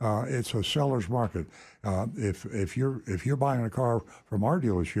 It's a seller's market. If you're buying a car from our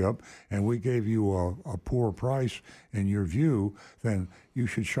dealership and we gave you a poor price in your view, then you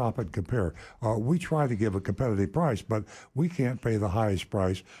should shop and compare. We try to give a competitive price, but we can't pay the highest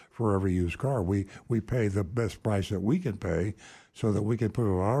price for every used car. We pay the best price that we can pay so that we can put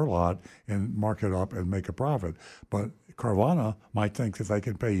it on our lot and mark it up and make a profit. But Carvana might think that they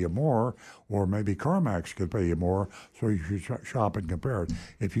can pay you more, or maybe CarMax could pay you more, so you should shop and compare it.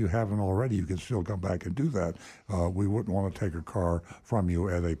 If you haven't already, you can still come back and do that. We wouldn't want to take a car from you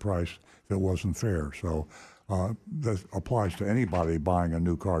at a price that wasn't fair. So that applies to anybody buying a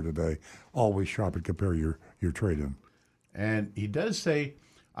new car today. Always shop and compare your trade-in. And he does say,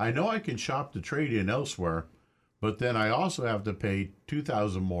 I know I can shop the trade-in elsewhere, but then I also have to pay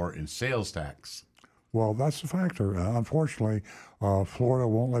 $2,000 more in sales tax. Well, that's the factor. Unfortunately, Florida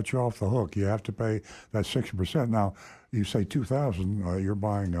won't let you off the hook. You have to pay that 60%. Now, you say 2,000, you're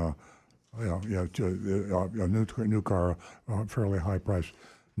buying a new car, fairly high price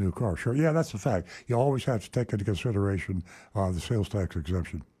new car. Sure, yeah, that's a fact. You always have to take into consideration the sales tax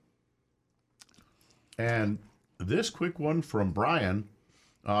exemption. And this quick one from Brian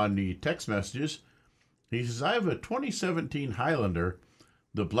on the text messages. He says, I have a 2017 Highlander.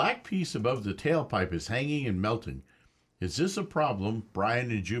 The black piece above the tailpipe is hanging and melting. Is this a problem, Brian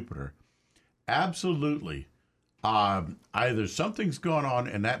in Jupiter? Absolutely. Either something's gone on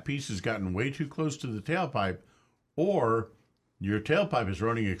and that piece has gotten way too close to the tailpipe, or your tailpipe is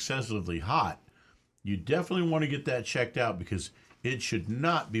running excessively hot. You definitely want to get that checked out because it should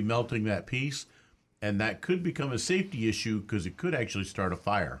not be melting that piece, and that could become a safety issue because it could actually start a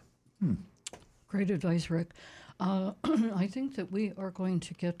fire. Great advice, Rick. I think that we are going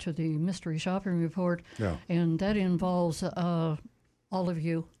to get to the mystery shopping report, and that involves all of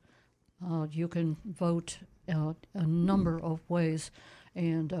you. You can vote a number of ways,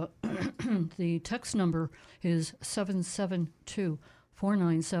 and the text number is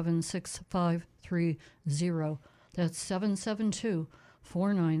 772-497-6530. That's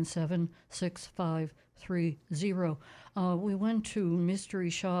 772-497-6530. We went to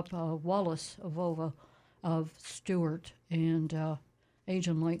mystery shop Wallace, Volvo, of Stuart, and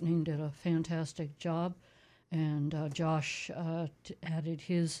Agent Lightning did a fantastic job, and Josh added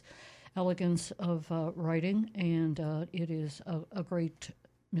his elegance of writing, and it is a great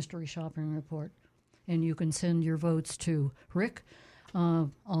mystery shopping report. And you can send your votes to Rick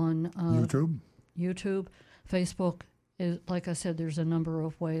on YouTube, Facebook. Like I said, there's a number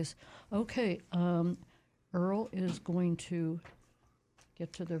of ways. Okay, Earl is going to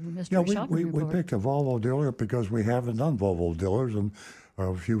get to the mystery shopping report. We picked a Volvo dealer because we haven't done Volvo dealers, and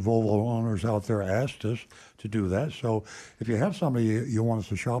a few Volvo owners out there asked us to do that. So if you have somebody you want us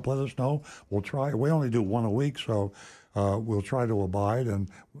to shop, let us know. We'll try. We only do one a week, so we'll try to abide. And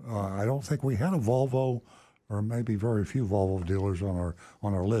I don't think we had a Volvo, or maybe very few Volvo dealers on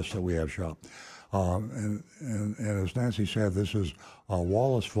our list that we have shopped. And as Nancy said, this is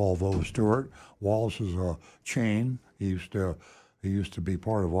Wallace Volvo Stuart. Wallace is a chain. He used to be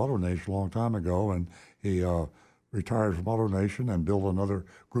part of AutoNation a long time ago, and he retired from AutoNation and built another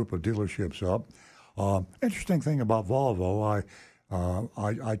group of dealerships up. Interesting thing about Volvo,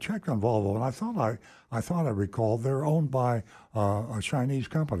 I checked on Volvo, and I thought I recalled they're owned by a Chinese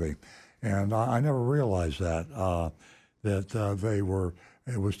company, and I never realized that they were.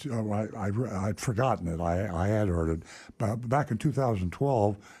 It was I'd forgotten it. I had heard it, but back in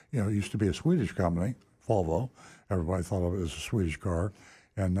 2012, it used to be a Swedish company, Volvo. Everybody thought of it as a Swedish car,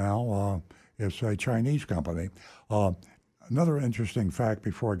 and now it's a Chinese company. Another interesting fact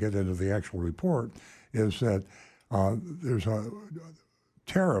before I get into the actual report is that there's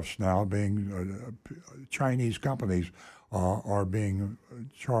tariffs now being Chinese companies are being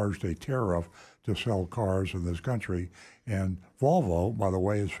charged a tariff to sell cars in this country. And Volvo, by the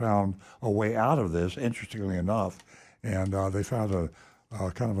way, has found a way out of this, interestingly enough, and they found a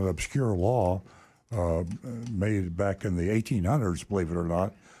kind of an obscure law made back in the 1800s, believe it or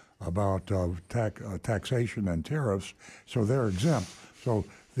not, about taxation and tariffs, so they're exempt. So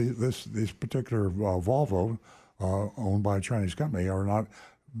this particular Volvo, owned by a Chinese company, are not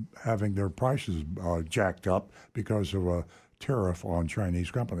having their prices jacked up because of a tariff on Chinese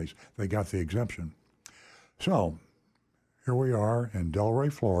companies. They got the exemption. So here we are in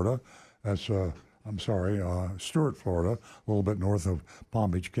Delray, Florida. That's Stuart, Florida, a little bit north of Palm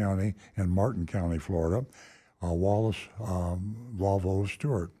Beach County and Martin County, Florida. Wallace Volvo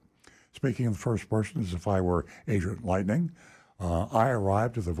Stuart. Speaking in the first person as if I were Agent Lightning, I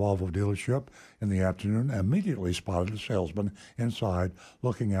arrived at the Volvo dealership in the afternoon and immediately spotted a salesman inside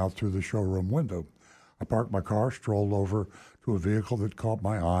looking out through the showroom window. I parked my car, strolled over to a vehicle that caught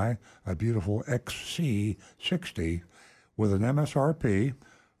my eye, a beautiful XC60 with an MSRP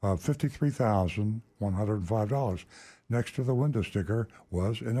of $53,105. Next to the window sticker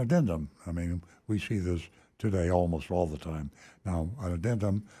was an addendum. I mean, we see this today almost all the time. Now, an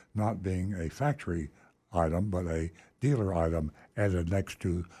addendum not being a factory item, but a dealer item added next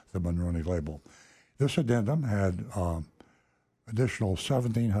to the Monroney label. This addendum had additional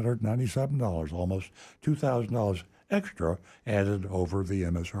 $1,797, almost $2,000 extra added over the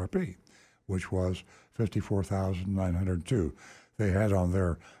MSRP, which was $54,902. They had on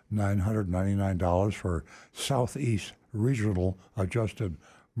there $999 for Southeast Regional Adjusted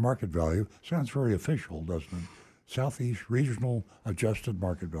Market Value. Sounds very official, doesn't it? Southeast Regional Adjusted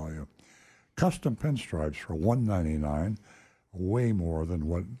Market Value. Custom pinstripes for $199, way more than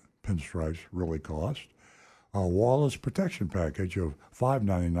what pinstripes really cost. A Wallace protection package of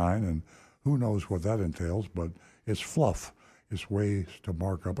 $5.99, and who knows what that entails, but it's fluff. It's ways to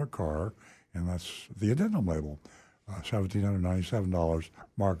mark up a car, and that's the addendum label. $1,797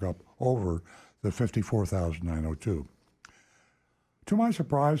 markup over the $54,902. To my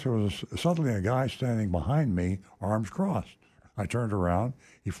surprise, there was suddenly a guy standing behind me, arms crossed. I turned around.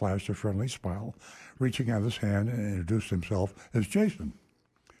 He flashed a friendly smile, reaching out his hand and introduced himself as Jason.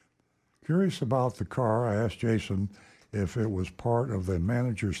 Curious about the car, I asked Jason if it was part of the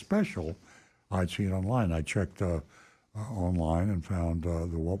manager special I'd seen online. I checked online and found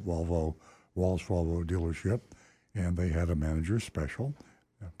the Wallace Volvo dealership, and they had a manager special.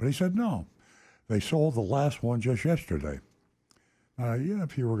 But he said no. They sold the last one just yesterday.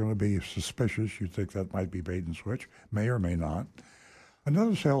 If you were going to be suspicious, you'd think that might be bait and switch. May or may not.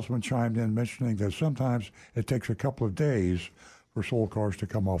 Another salesman chimed in, mentioning that sometimes it takes a couple of days for sold cars to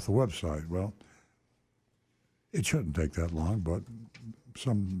come off the website. Well, it shouldn't take that long, but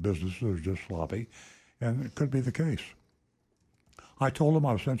some businesses are just sloppy, and it could be the case. I told him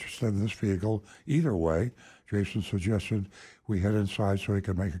I was interested in this vehicle either way. Jason suggested we head inside so he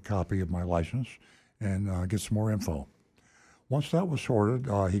could make a copy of my license and get some more info. Once that was sorted,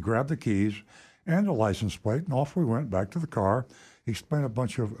 he grabbed the keys and a license plate, and off we went back to the car. He explained a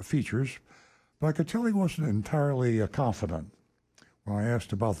bunch of features, but I could tell he wasn't entirely confident. When I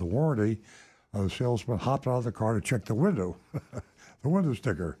asked about the warranty, the salesman hopped out of the car to check the window, the window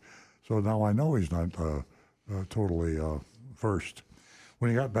sticker. So now I know he's not totally versed. When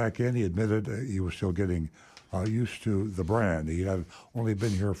he got back in, he admitted he was still getting used to the brand. He had only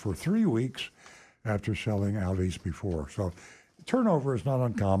been here for 3 weeks after selling Audis before. So turnover is not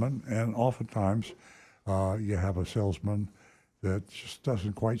uncommon, and oftentimes you have a salesman that just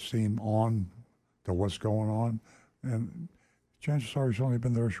doesn't quite seem on to what's going on, and chances are he's only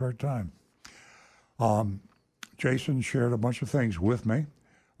been there a short time. Jason shared a bunch of things with me.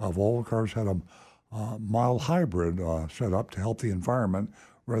 Volvo cars had a mild hybrid set up to help the environment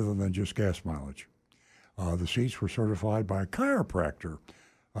rather than just gas mileage. The seats were certified by a chiropractor.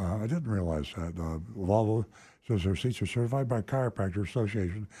 I didn't realize that. Volvo says their seats are certified by Chiropractor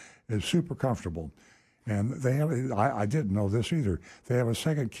Association. It's super comfortable. And they have, I didn't know this either, they have a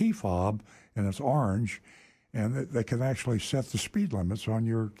second key fob, and it's orange, and they can actually set the speed limits on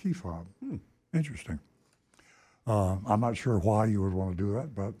your key fob. Interesting. I'm not sure why you would want to do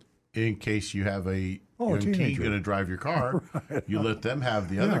that, but... In case you have a young teen going to drive your car, right. You let them have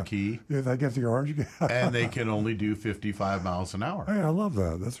the other key. Yeah, they get the orange. And they can only do 55 miles an hour. Hey, I love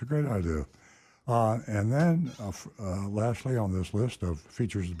that. That's a great idea. And then, lastly on this list of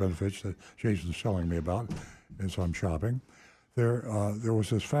features and benefits that Jason's telling me about as I'm shopping, there was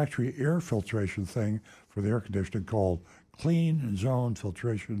this factory air filtration thing for the air conditioning called Clean Zone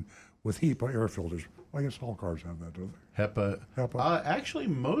Filtration with HEPA air filters. I guess all cars have that, don't they? HEPA. Actually,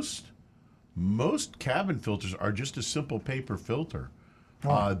 most cabin filters are just a simple paper filter.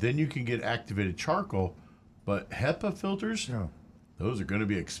 Then you can get activated charcoal, but HEPA filters, those are going to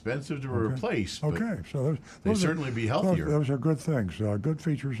be expensive to replace. But so they certainly be healthier. Those are good things, good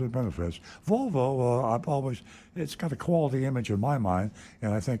features and benefits. Volvo, it's got a quality image in my mind,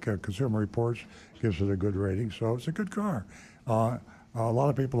 and I think Consumer Reports gives it a good rating, so it's a good car. A lot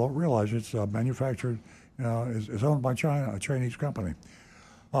of people don't realize it's manufactured, is owned by China, a Chinese company.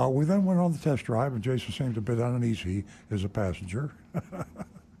 We then went on the test drive, and Jason seemed a bit uneasy as a passenger.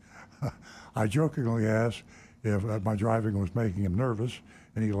 I jokingly asked if my driving was making him nervous,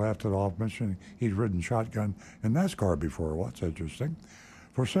 and he laughed it off, mentioning he'd ridden shotgun in NASCAR before. Well, that's interesting.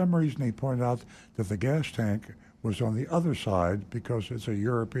 For some reason, he pointed out that the gas tank was on the other side because it's a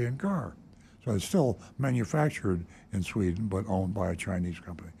European car. So it's still manufactured in Sweden, but owned by a Chinese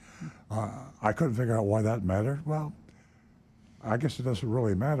company. I couldn't figure out why that mattered. Well, I guess it doesn't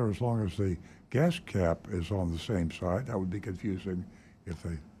really matter as long as the gas cap is on the same side. That would be confusing if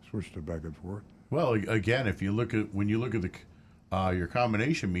they switched it back and forth. Well, again, when you look at the your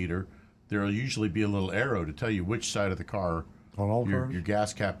combination meter, there will usually be a little arrow to tell you which side of the car your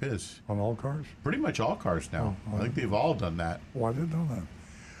gas cap is. On all cars? Pretty much all cars now. I think they've all done that. Oh, I didn't know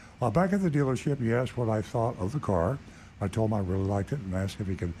that. Back at the dealership, he asked what I thought of the car. I told him I really liked it and asked if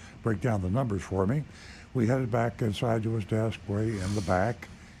he could break down the numbers for me. We headed back inside to his desk way in the back.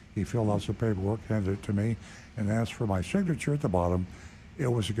 He filled out some paperwork, handed it to me, and asked for my signature at the bottom.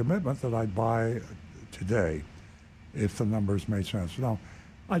 It was a commitment that I'd buy today if the numbers made sense. Now,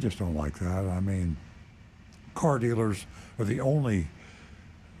 I just don't like that. I mean, car dealers are the only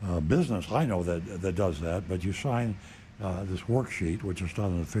business I know that does that, but you sign this worksheet, which is not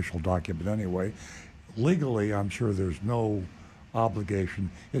an official document anyway. Legally, I'm sure there's no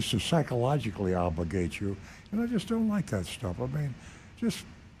obligation. It's to psychologically obligate you. And I just don't like that stuff. I mean, just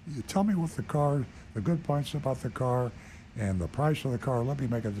you tell me what the good points about the car and the price of the car. Let me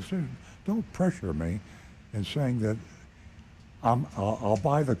make a decision. Don't pressure me in saying that I'll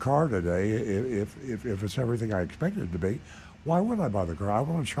buy the car today if it's everything I expected it to be. Why would I buy the car? I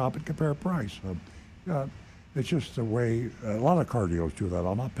want to shop and compare price. It's just the way a lot of car dealers do that.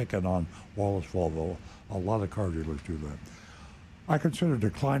 I'm not picking on Wallace Volvo. A lot of car dealers do that. I consider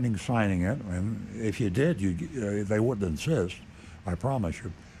declining signing it, and if you did, they wouldn't insist, I promise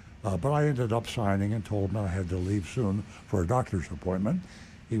you. But I ended up signing and told him I had to leave soon for a doctor's appointment.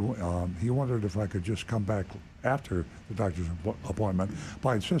 He wondered if I could just come back after the doctor's appointment, but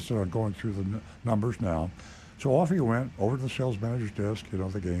I insisted on going through the numbers now. So off he went, over to the sales manager's desk,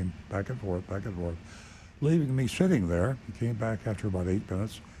 the game, back and forth, leaving me sitting there. He came back after about 8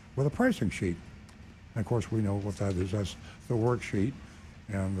 minutes with a pricing sheet. And of course, we know what that is. That's the worksheet.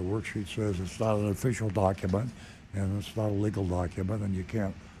 And the worksheet says it's not an official document, and it's not a legal document, and you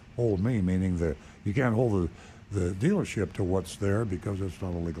can't hold me, meaning that you can't hold the dealership to what's there because it's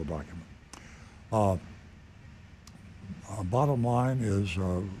not a legal document. Bottom line is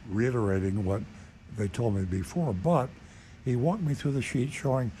reiterating what they told me before, but he walked me through the sheet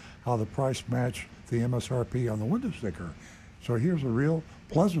showing how the price matched the MSRP on the window sticker. So here's a real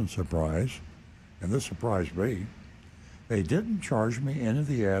pleasant surprise, and this surprised me. They didn't charge me any of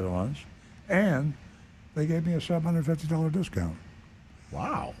the add-ons, and they gave me a $750 discount.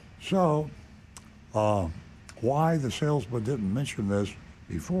 Wow. So why the salesman didn't mention this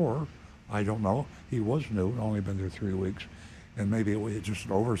before, I don't know. He was new, only been there 3 weeks, and maybe it was just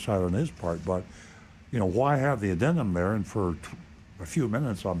an oversight on his part, but why have the addendum there? And for a few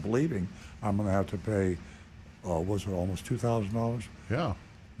minutes, I'm believing I'm going to have to pay, was it almost $2,000? Yeah.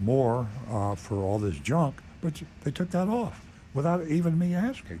 More for all this junk, but they took that off without even me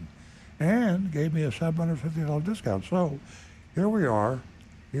asking, and gave me a $750 discount. So here we are.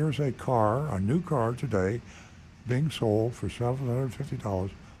 Here's a car, a new car today, being sold for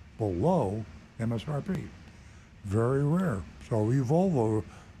 $750 below MSRP. Very rare. So you Volvo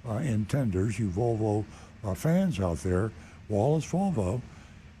intenders, you Volvo fans out there, Wallace Volvo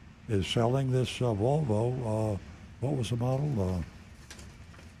is selling this Volvo, what was the model?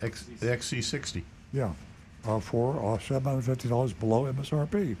 The XC60. Yeah, for $750 below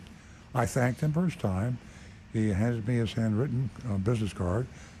MSRP. I thanked him for his time. He handed me his handwritten business card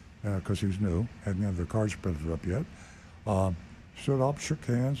because he was new, hadn't had the cards printed up yet. Stood up, shook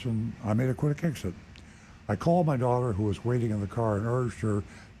hands, and I made a quick exit. I called my daughter, who was waiting in the car, and urged her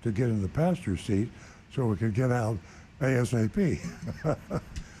to get in the passenger seat so we could get out ASAP.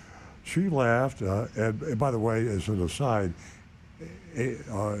 She laughed, and by the way, as an aside,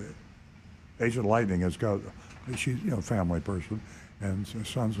 Agent Lightning has got, she's a family person, and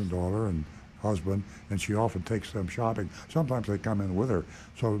sons and daughter and husband, and she often takes them shopping. Sometimes they come in with her,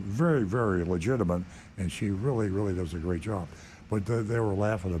 so very, very legitimate, and she really, really does a great job. But they were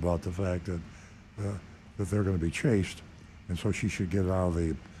laughing about the fact that they're going to be chased, and so she should get out of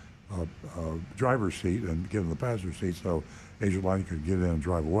the driver's seat and get in the passenger seat so Agent Lightning could get in and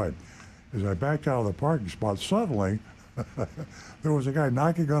drive away. As I backed out of the parking spot, suddenly there was a guy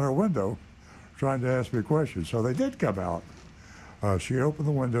knocking on her window trying to ask me a question. So they did come out. She opened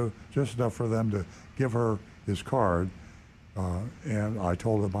the window just enough for them to give her his card, and I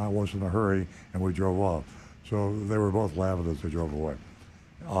told them I was in a hurry, and we drove off. So they were both laughing as they drove away.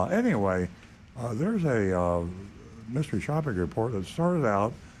 Anyway, there's a mystery shopping report that started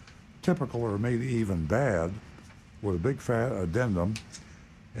out typical or maybe even bad with a big fat addendum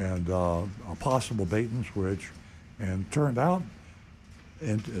and a possible bait and switch, and it turned out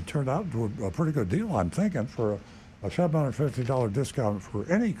to a pretty good deal, I'm thinking, for a $750 discount for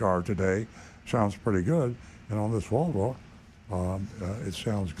any car today sounds pretty good. And on this Volvo, it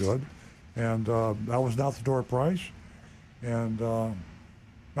sounds good. And that was an out-the-door price. And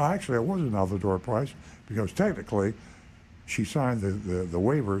actually, it wasn't an out-the-door price because technically she signed the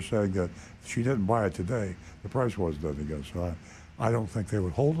waiver saying that she didn't buy it today. The price wasn't any good. So I don't think they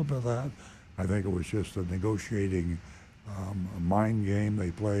would hold them to that. I think it was just a negotiating mind game they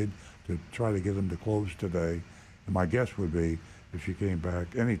played to try to get them to close today. And my guess would be if she came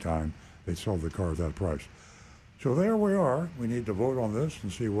back anytime, they'd sell the car at that price. So there we are. We need to vote on this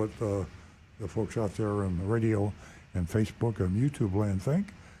and see what the folks out there on the radio and Facebook and YouTube land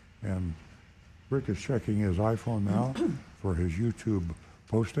think. And Rick is checking his iPhone now for his YouTube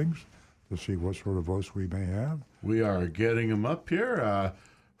postings to see what sort of votes we may have. We are getting them up here.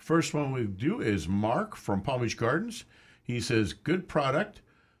 First one we do is Mark from Palm Beach Gardens. He says, good product,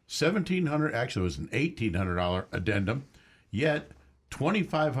 $1,700, actually it was an $1,800 addendum. Yet,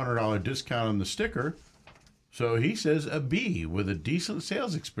 $2,500 discount on the sticker. So he says a B with a decent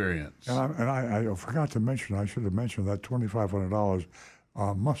sales experience. And I forgot to mention, I should have mentioned that $2,500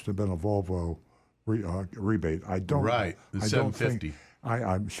 must have been a Volvo rebate. I don't. Right, the $750.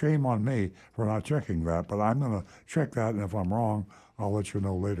 I'm shame on me for not checking that, but I'm going to check that, and if I'm wrong, I'll let you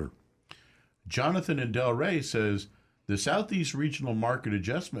know later. Jonathan in Del Rey says, the Southeast Regional Market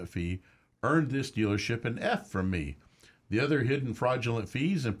Adjustment Fee earned this dealership an F from me. The other hidden fraudulent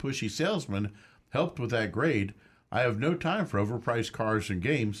fees and pushy salesmen helped with that grade. I have no time for overpriced cars and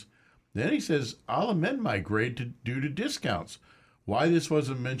games. Then he says, I'll amend my grade due to discounts. Why this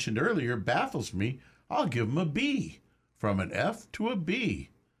wasn't mentioned earlier baffles me. I'll give him a B. From an F to a B.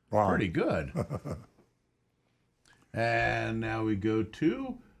 Wow. Pretty good. And now we go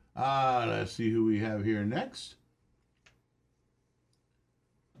to, let's see who we have here next.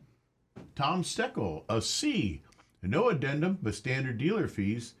 Tom Steckel, a C. No addendum, but standard dealer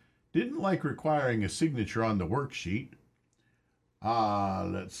fees. Didn't like requiring a signature on the worksheet.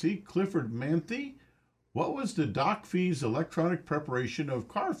 Let's see. Clifford Manthe. What was the doc fees electronic preparation of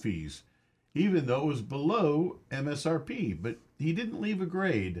car fees? Even though it was below MSRP, but he didn't leave a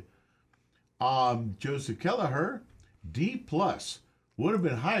grade. Joseph Kelleher, D+. Would have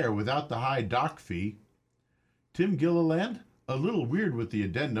been higher without the high doc fee. Tim Gilliland, a little weird with the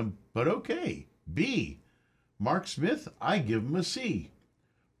addendum, but okay. B. Mark Smith, I give him a C.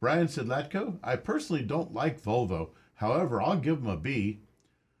 Brian Sidlatko, I personally don't like Volvo. However, I'll give him a B.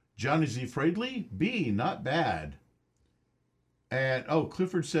 Johnny Z. Fradley, B, not bad. And,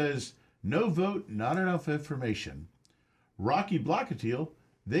 Clifford says, no vote, not enough information. Rocky Blockatiel,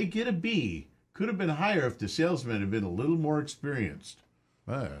 they get a B. Could have been higher if the salesman had been a little more experienced.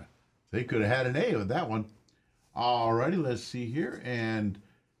 They could have had an A with that one. Alrighty, let's see here. And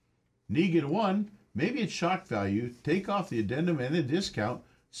Negan 1, maybe it's shock value. Take off the addendum and the discount.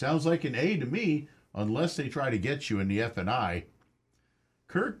 Sounds like an A to me, unless they try to get you in the F&I.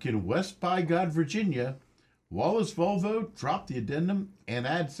 Kirk in West by God, Virginia. Wallace Volvo, drop the addendum and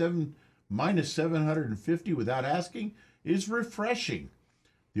add minus $750 without asking is refreshing.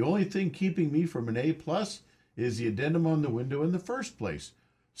 The only thing keeping me from an A+ is the addendum on the window in the first place.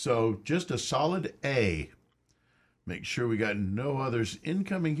 So just a solid A. Make sure we got no others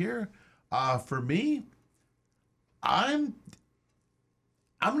incoming here. For me, I'm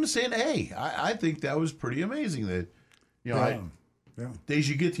going to say an A. I think that was pretty amazing. That they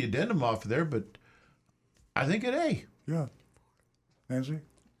should get the addendum off of there, but I think an A. Yeah. Nancy?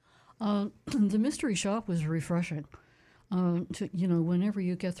 The mystery shop was refreshing. Whenever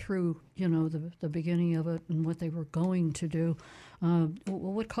you get through, the beginning of it and what they were going to do,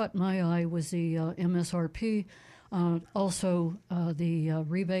 what caught my eye was the MSRP, also the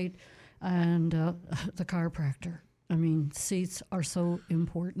rebate, and the chiropractor. I mean, seats are so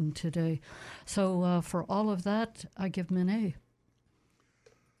important today. So for all of that, I give them an A.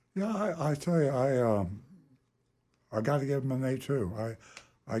 Yeah, I tell you, I got to give them an A too.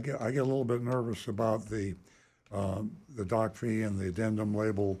 I get a little bit nervous about the doc fee and the addendum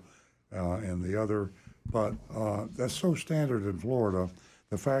label and the other, but that's so standard in Florida.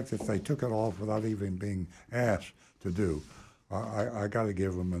 The fact that they took it off without even being asked to do, I got to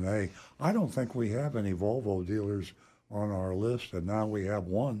give them an A. I don't think we have any Volvo dealers on our list, and now we have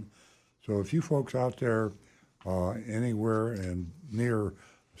one. So if you folks out there anywhere and near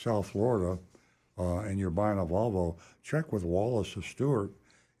South Florida and you're buying a Volvo, check with Wallace or Stuart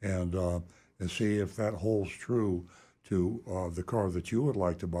and see if that holds true to the car that you would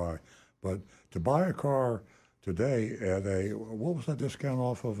like to buy. But to buy a car today at what was that discount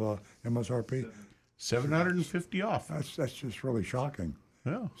off of MSRP? $750 off. That's just really shocking.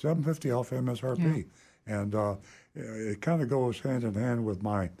 Yeah. $750 off MSRP. Yeah. And it kind of goes hand in hand with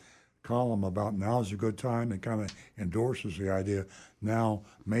my column about now's a good time. It kind of endorses the idea now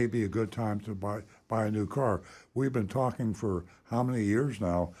may be a good time to buy a new car. We've been talking for how many years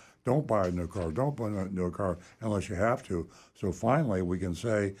now? Don't buy a new car. Don't buy a new car unless you have to. So finally, we can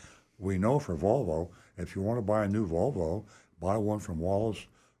say we know for Volvo, if you want to buy a new Volvo, buy one from Wallace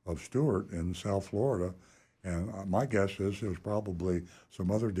of Stuart in South Florida. And my guess is there's probably some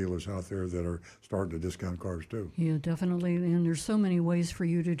other dealers out there that are starting to discount cars too. Yeah, definitely. And there's so many ways for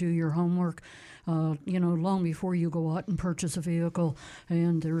you to do your homework, long before you go out and purchase a vehicle.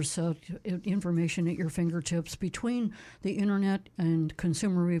 And there's information at your fingertips between the internet and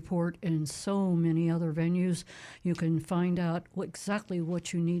Consumer Report and so many other venues. You can find out exactly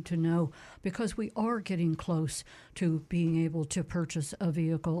what you need to know, because we are getting close to being able to purchase a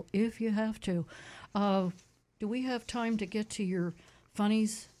vehicle if you have to. Do we have time to get to your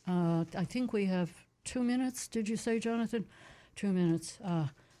funnies? I think we have 2 minutes, did you say, Jonathan? 2 minutes.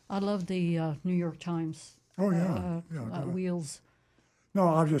 I love the New York Times wheels. No,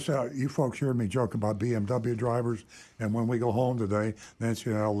 I'll just you folks hear me joke about BMW drivers, and when we go home today, Nancy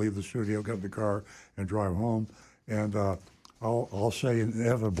and I'll leave the studio, get in the car, and drive home, and I'll say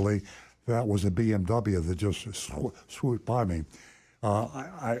inevitably that was a BMW that just swooped by me.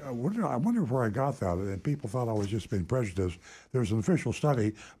 I wonder where I got that, and people thought I was just being prejudiced. There's an official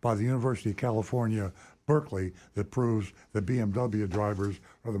study by the University of California, Berkeley, that proves that BMW drivers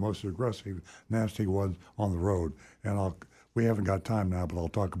are the most aggressive, nasty ones on the road. And we haven't got time now, but I'll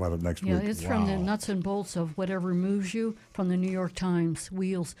talk about it next week. Yeah, it's from the nuts and bolts of whatever moves you from the New York Times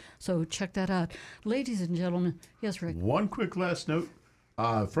wheels. So check that out. Ladies and gentlemen, yes, Rick? One quick last note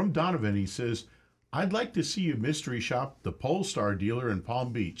from Donovan. He says, I'd like to see you mystery shop the Polestar dealer in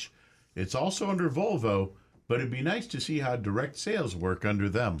Palm Beach. It's also under Volvo, but it'd be nice to see how direct sales work under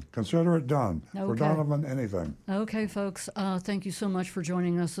them. Consider it done. Okay. For Donovan, anything. Okay, folks. Thank you so much for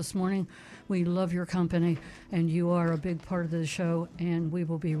joining us this morning. We love your company, and you are a big part of the show. And we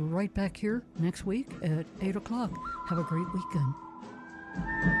will be right back here next week at 8 o'clock. Have a great weekend.